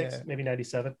think that was 96, maybe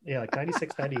 97. Yeah, like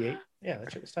 96, 98. Yeah,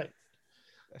 that shit was tight.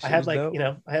 I had like dope. You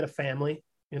know, I had a family.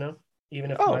 You know,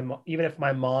 even if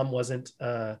my mom wasn't,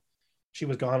 she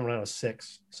was gone when I was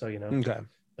 6. So you know,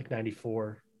 like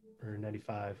 94 or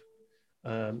 95.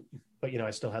 But you know,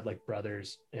 I still had like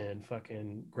brothers and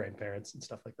fucking grandparents and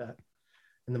stuff like that.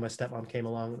 And then my stepmom came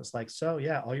along and was like, so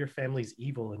yeah, all your family's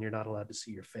evil and you're not allowed to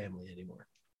see your family anymore.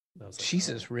 And I was like,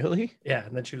 Jesus, really? Yeah.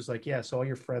 And then she was like, yeah, so all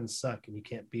your friends suck and you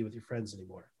can't be with your friends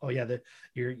anymore. Oh yeah,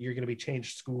 you're going to be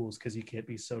changed schools because you can't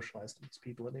be socialized with these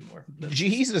people anymore.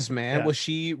 Jesus, man. Yeah.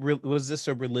 Was this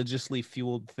a religiously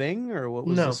fueled thing or what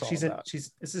was this all about?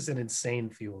 This is an insane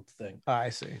fueled thing.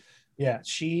 I see. Yeah,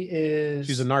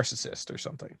 she's a narcissist or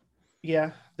something.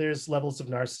 Yeah, there's levels of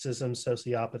narcissism,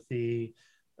 sociopathy,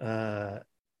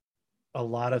 a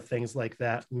lot of things like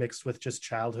that mixed with just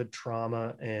childhood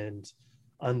trauma and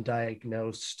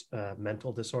undiagnosed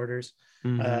mental disorders.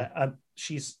 Mm-hmm.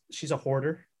 She's a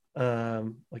hoarder.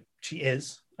 Like she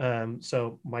is.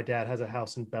 So my dad has a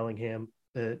house in Bellingham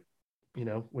that, you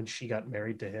know, when she got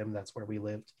married to him, that's where we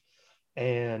lived.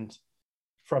 And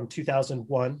from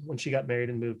 2001, when she got married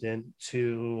and moved in,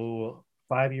 to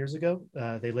 5 years ago,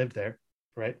 they lived there,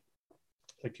 right?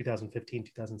 like 2015,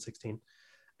 2016.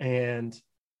 And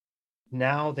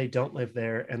now they don't live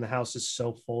there, and the house is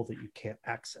so full that you can't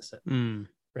access it.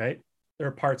 Right? There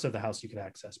are parts of the house you can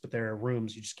access, but there are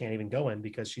rooms you just can't even go in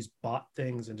because she's bought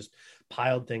things and just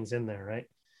piled things in there, right?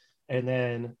 And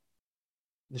then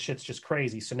the shit's just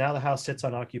crazy. So now the house sits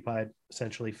unoccupied,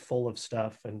 essentially full of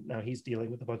stuff. And now he's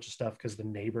dealing with a bunch of stuff because the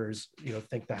neighbors,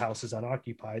 think the house is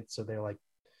unoccupied. So they're like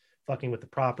fucking with the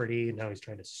property. And now he's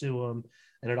trying to sue them.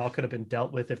 And it all could have been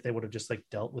dealt with if they would have just like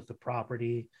dealt with the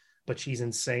property. But she's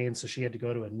insane. So she had to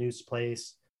go to a noose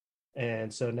place.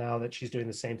 And so now that she's doing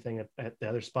the same thing at the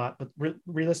other spot, but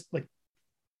realistic, is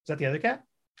that the other cat?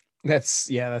 That's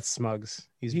Smugs.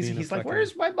 He's like,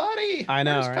 where's my buddy? I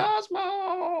know, where's right?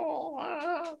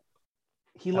 Cosmo?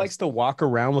 He likes to walk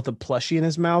around with a plushie in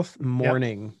his mouth,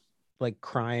 mourning, like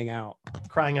crying out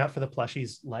for the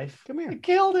plushie's life. Come here. I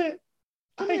killed it.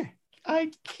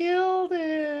 I killed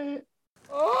it.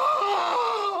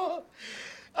 Oh,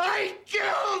 I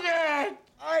killed it.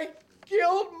 I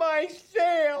killed my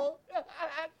sale.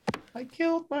 I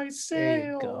killed my There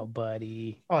sale. you go,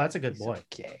 buddy. Oh, that's a good He's boy.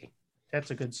 Okay.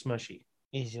 That's a good smushy.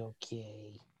 He's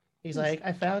okay. He's like,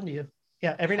 I found you.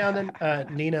 Yeah, every now and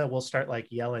then Nina will start like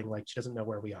yelling like she doesn't know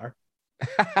where we are.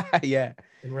 Yeah.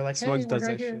 And we're like, hey, Smugs we're does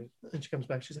right that here. And she comes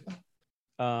back. She's like,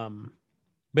 But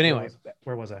anyway,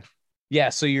 where was I? Yeah,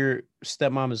 so your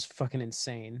stepmom is fucking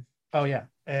insane. Oh yeah.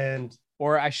 And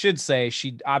or I should say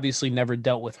she obviously never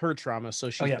dealt with her trauma, so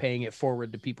she's yeah. paying it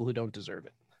forward to people who don't deserve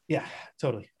it. Yeah,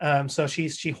 totally. So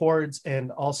she hoards,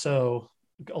 and also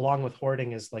along with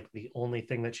hoarding is like the only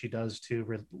thing that she does to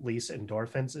release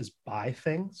endorphins is buy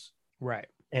things, right,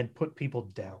 and put people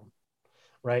down,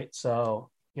 right? So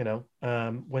when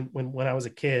I was a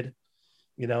kid,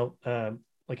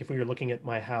 like if we were looking at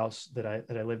my house that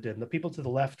I lived in, the people to the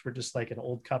left were just like an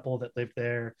old couple that lived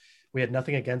there. We had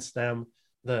nothing against them.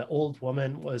 The old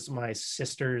woman was my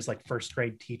sister's like first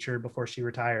grade teacher before she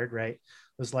retired, right? It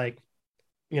was like,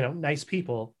 nice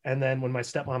people. And then when my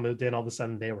stepmom moved in, all of a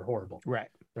sudden they were horrible. Right.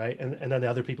 Right. And then the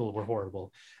other people were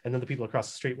horrible. And then the people across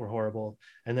the street were horrible.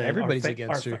 And then everybody's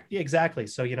against her. Yeah, exactly.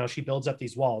 So, she builds up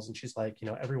these walls and she's like,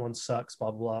 everyone sucks,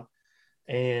 blah, blah, blah.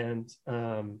 And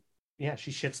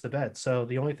she shits the bed. So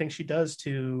the only thing she does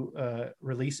to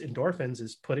release endorphins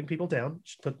is putting people down.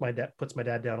 She puts my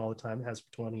dad down all the time, has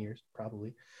for 20 years,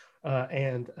 probably,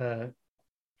 and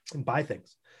buy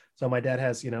things. So my dad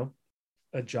has,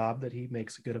 a job that he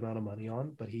makes a good amount of money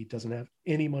on, but he doesn't have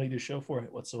any money to show for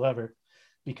it whatsoever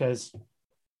because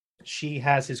she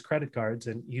has his credit cards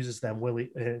and uses them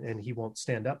and he won't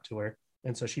stand up to her.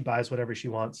 And so she buys whatever she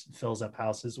wants, fills up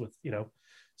houses with,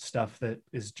 stuff that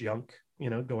is junk,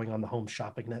 going on the Home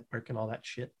Shopping Network and all that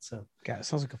shit. So God, it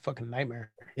sounds like a fucking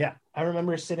nightmare. Yeah. I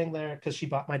remember sitting there because she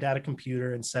bought my dad a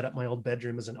computer and set up my old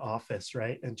bedroom as an office.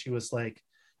 Right. And she was like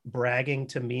bragging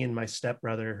to me and my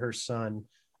stepbrother, her son,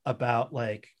 about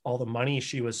like all the money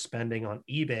she was spending on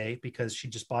eBay because she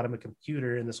just bought him a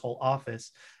computer in this whole office.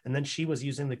 And then she was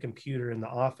using the computer in the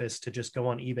office to just go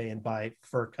on eBay and buy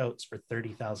fur coats for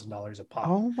 $30,000 a pop.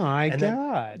 Oh my and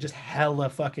God. Just hella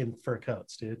fucking fur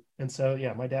coats, dude. And so,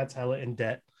 yeah, my dad's hella in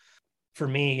debt. For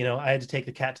me, I had to take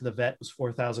the cat to the vet. It was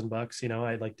 $4,000.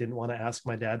 I like didn't want to ask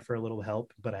my dad for a little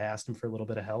help, but I asked him for a little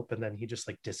bit of help, and then he just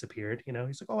like disappeared.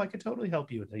 He's like, "Oh, I could totally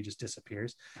help you," and then he just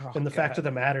disappears. And the fact of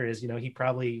the matter is, he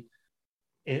probably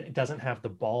doesn't have the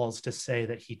balls to say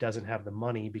that he doesn't have the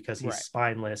money because he's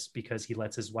spineless because he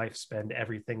lets his wife spend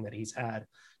everything that he's had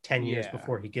 10 years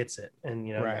before he gets it, and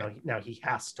now he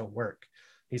has to work.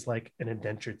 He's like an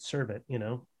indentured servant,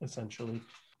 essentially.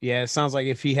 Yeah, it sounds like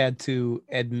if he had to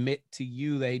admit to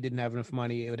you that he didn't have enough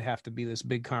money, it would have to be this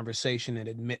big conversation and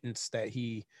admittance that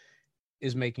he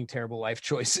is making terrible life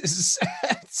choices.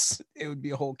 It would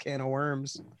be a whole can of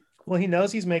worms. Well, he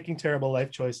knows he's making terrible life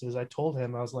choices. I told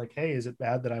him, I was like, hey, is it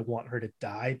bad that I want her to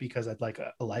die because I'd like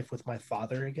a life with my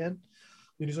father again?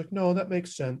 And he's like, no, that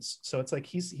makes sense. So it's like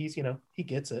he's he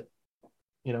gets it.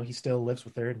 He still lives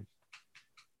with her and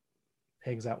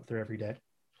hangs out with her every day.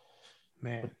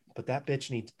 Man. But that bitch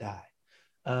needs to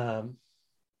die.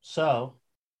 So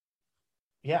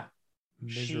yeah,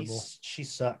 miserable. She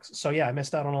sucks. So yeah, I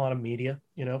missed out on a lot of media,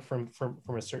 from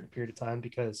a certain period of time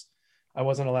because I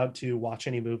wasn't allowed to watch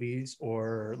any movies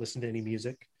or listen to any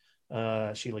music.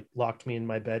 She like locked me in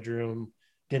my bedroom,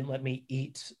 didn't let me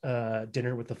eat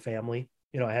dinner with the family.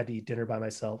 I had to eat dinner by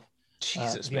myself.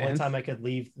 Jesus, the only time I could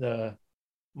leave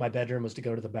my bedroom was to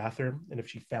go to the bathroom. And if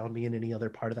she found me in any other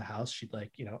part of the house, she'd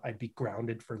like, I'd be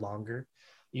grounded for longer,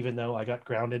 even though I got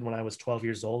grounded when I was 12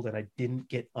 years old and I didn't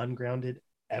get ungrounded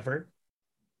ever.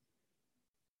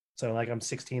 So like I'm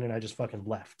 16 and I just fucking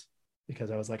left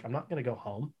because I was like, I'm not going to go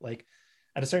home. Like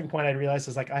at a certain point, I realized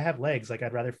it's like, I have legs. Like,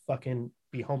 I'd rather fucking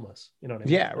be homeless. You know what I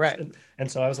mean? Yeah, right. And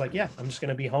so I was like, yeah, I'm just going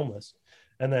to be homeless.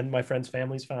 And then my friends'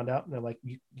 families found out, and they're like,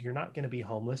 you're not going to be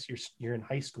homeless. You're in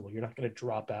high school. You're not going to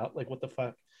drop out. Like, what the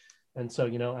fuck? And so,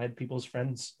 you know, I had people's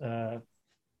friends,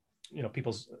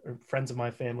 people's friends of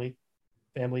my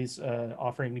families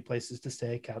offering me places to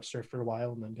stay, couch surf for a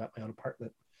while, and then got my own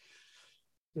apartment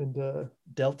and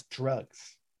dealt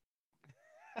drugs.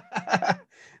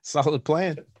 Solid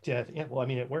plan. Yeah. Well, I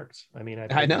mean, it works. I mean,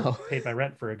 I know. Paid my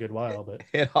rent for a good while, but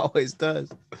it always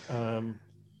does.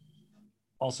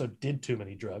 Also did too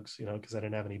many drugs, you know, because I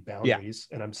didn't have any boundaries.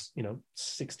 And I'm,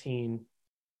 16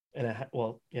 and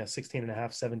a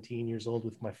half, 17 years old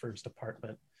with my first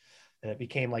apartment. And it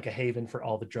became like a haven for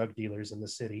all the drug dealers in the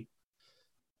city.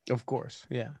 Of course.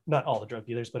 Yeah. Not all the drug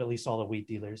dealers, but at least all the weed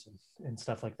dealers and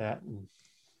stuff like that. And,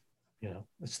 you know,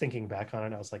 just thinking back on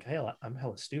it, I was like, hey, I'm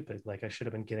hella stupid. Like, I should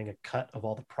have been getting a cut of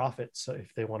all the profits. So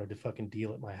if they wanted to fucking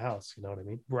deal at my house, you know what I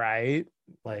mean? Right.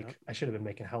 Like, I should have been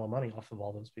making hella money off of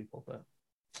all those people, but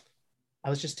I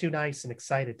was just too nice and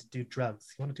excited to do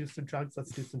drugs. You want to do some drugs?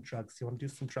 Let's do some drugs. You want to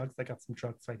do some drugs? I got some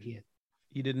drugs right here.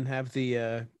 You didn't have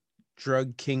the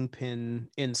drug kingpin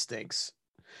instincts,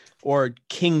 or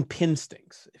kingpin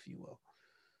stinks, if you will.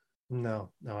 No,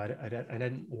 I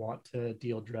didn't want to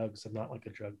deal drugs. I'm not like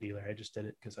a drug dealer. I just did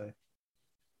it because I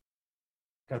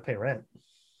got to pay rent.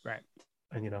 Right.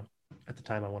 And, you know, at the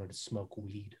time I wanted to smoke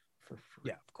weed for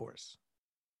free. Yeah, of course.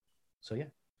 So, yeah.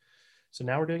 So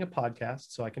now we're doing a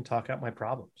podcast so I can talk out my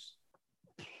problems.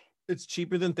 It's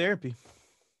cheaper than therapy.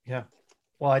 Yeah.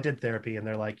 Well, I did therapy and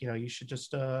they're like, you know, you should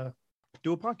just do a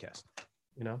podcast.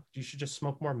 You know, you should just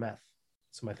smoke more meth.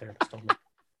 So my therapist told me.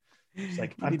 She's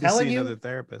like, I'm I'm telling you. Another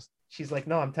therapist. She's like,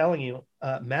 no, I'm telling you,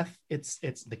 meth, it's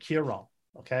the cure-all.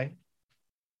 Okay.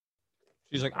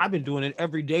 She's like, I've been doing it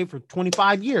every day for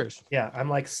 25 years. Yeah, I'm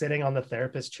like sitting on the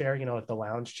therapist chair, you know, like the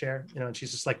lounge chair, you know, and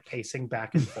she's just like pacing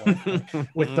back and forth like,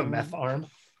 with the meth arm,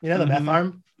 you know, the meth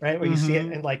arm, right? Where you see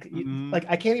it and like, like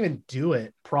I can't even do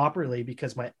it properly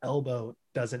because my elbow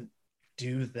doesn't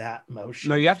do that motion.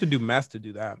 No, you have to do meth to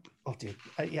do that. Oh, dude,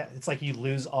 yeah, it's like you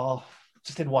lose all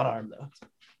just in one arm though.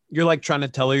 You're like trying to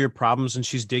tell her your problems, and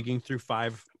she's digging through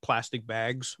 5 plastic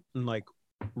bags and like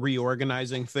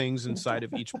reorganizing things inside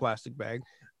of each plastic bag.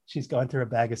 She's going through a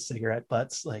bag of cigarette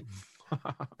butts, like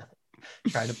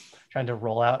trying to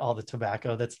roll out all the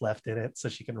tobacco that's left in it so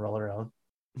she can roll her own.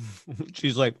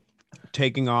 She's like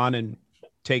taking on and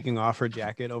taking off her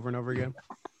jacket over and over again.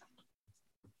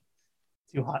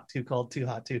 Too hot, too cold, too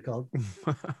hot, too cold.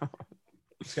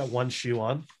 She's got one shoe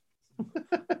on.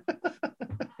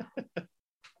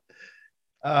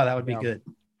 Oh, that would be good.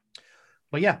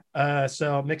 But yeah,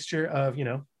 so a mixture of, you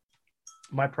know,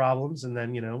 my problems and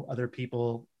then, you know, other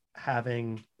people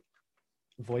having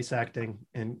voice acting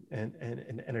and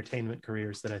entertainment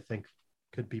careers that I think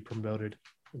could be promoted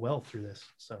well through this.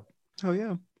 So, oh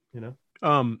yeah, you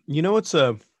know, what's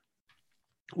what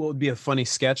would be a funny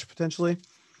sketch potentially?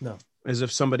 No, as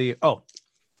if somebody. Oh,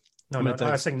 no,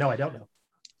 I was saying no, I don't know.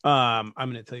 I'm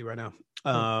going to tell you right now.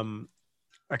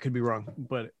 I could be wrong,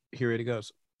 but here it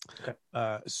goes. Okay.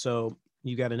 So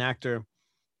you got an actor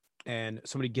and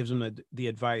somebody gives him the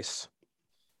advice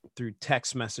through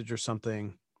text message or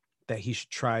something that he should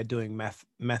try doing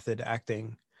method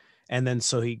acting. And then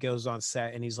so he goes on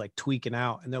set and he's like tweaking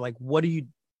out and they're like, what are you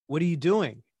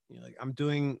doing? And you're like, I'm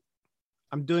doing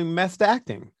method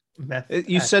acting.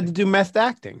 You said to do method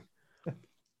acting.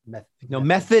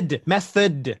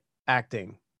 Method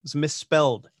acting. It's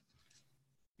misspelled.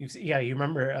 Yeah, you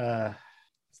remember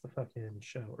the fucking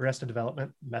show Arrested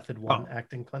Development, Method 1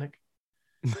 acting clinic?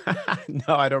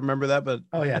 No, I don't remember that, but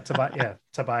oh yeah,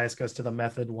 Tobias goes to the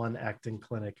Method 1 acting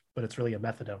clinic, but it's really a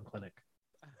methadone clinic.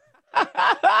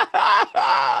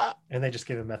 And they just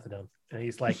give him methadone, and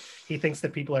he's like, he thinks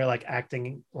that people are like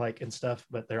acting like and stuff,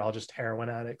 but they're all just heroin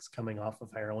addicts coming off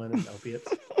of heroin and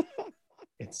opiates.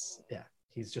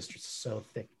 He's just so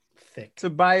thick.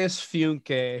 Tobias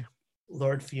Funke.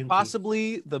 Lord Funke.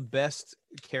 Possibly the best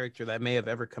character that may have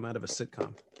ever come out of a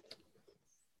sitcom.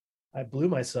 I blew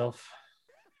myself.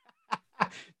 Do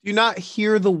you not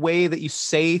hear the way that you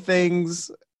say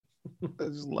things? I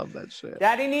just love that shit.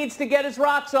 Daddy needs to get his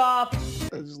rocks off.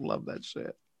 I just love that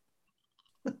shit.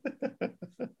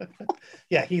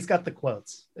 Yeah, he's got the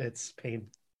quotes. It's pain.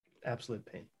 Absolute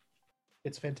pain.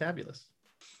 It's fantabulous.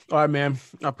 All right, man.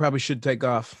 I probably should take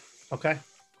off. Okay.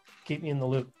 Keep me in the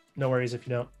loop. No worries if you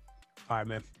don't. All right,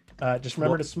 man. Just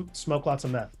remember to smoke lots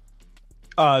of meth.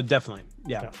 Definitely.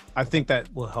 Yeah. I think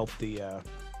that will help the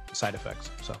side effects.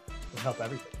 So it'll help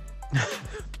everything.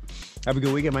 Have a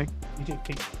good weekend, man. You too.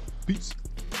 Peace.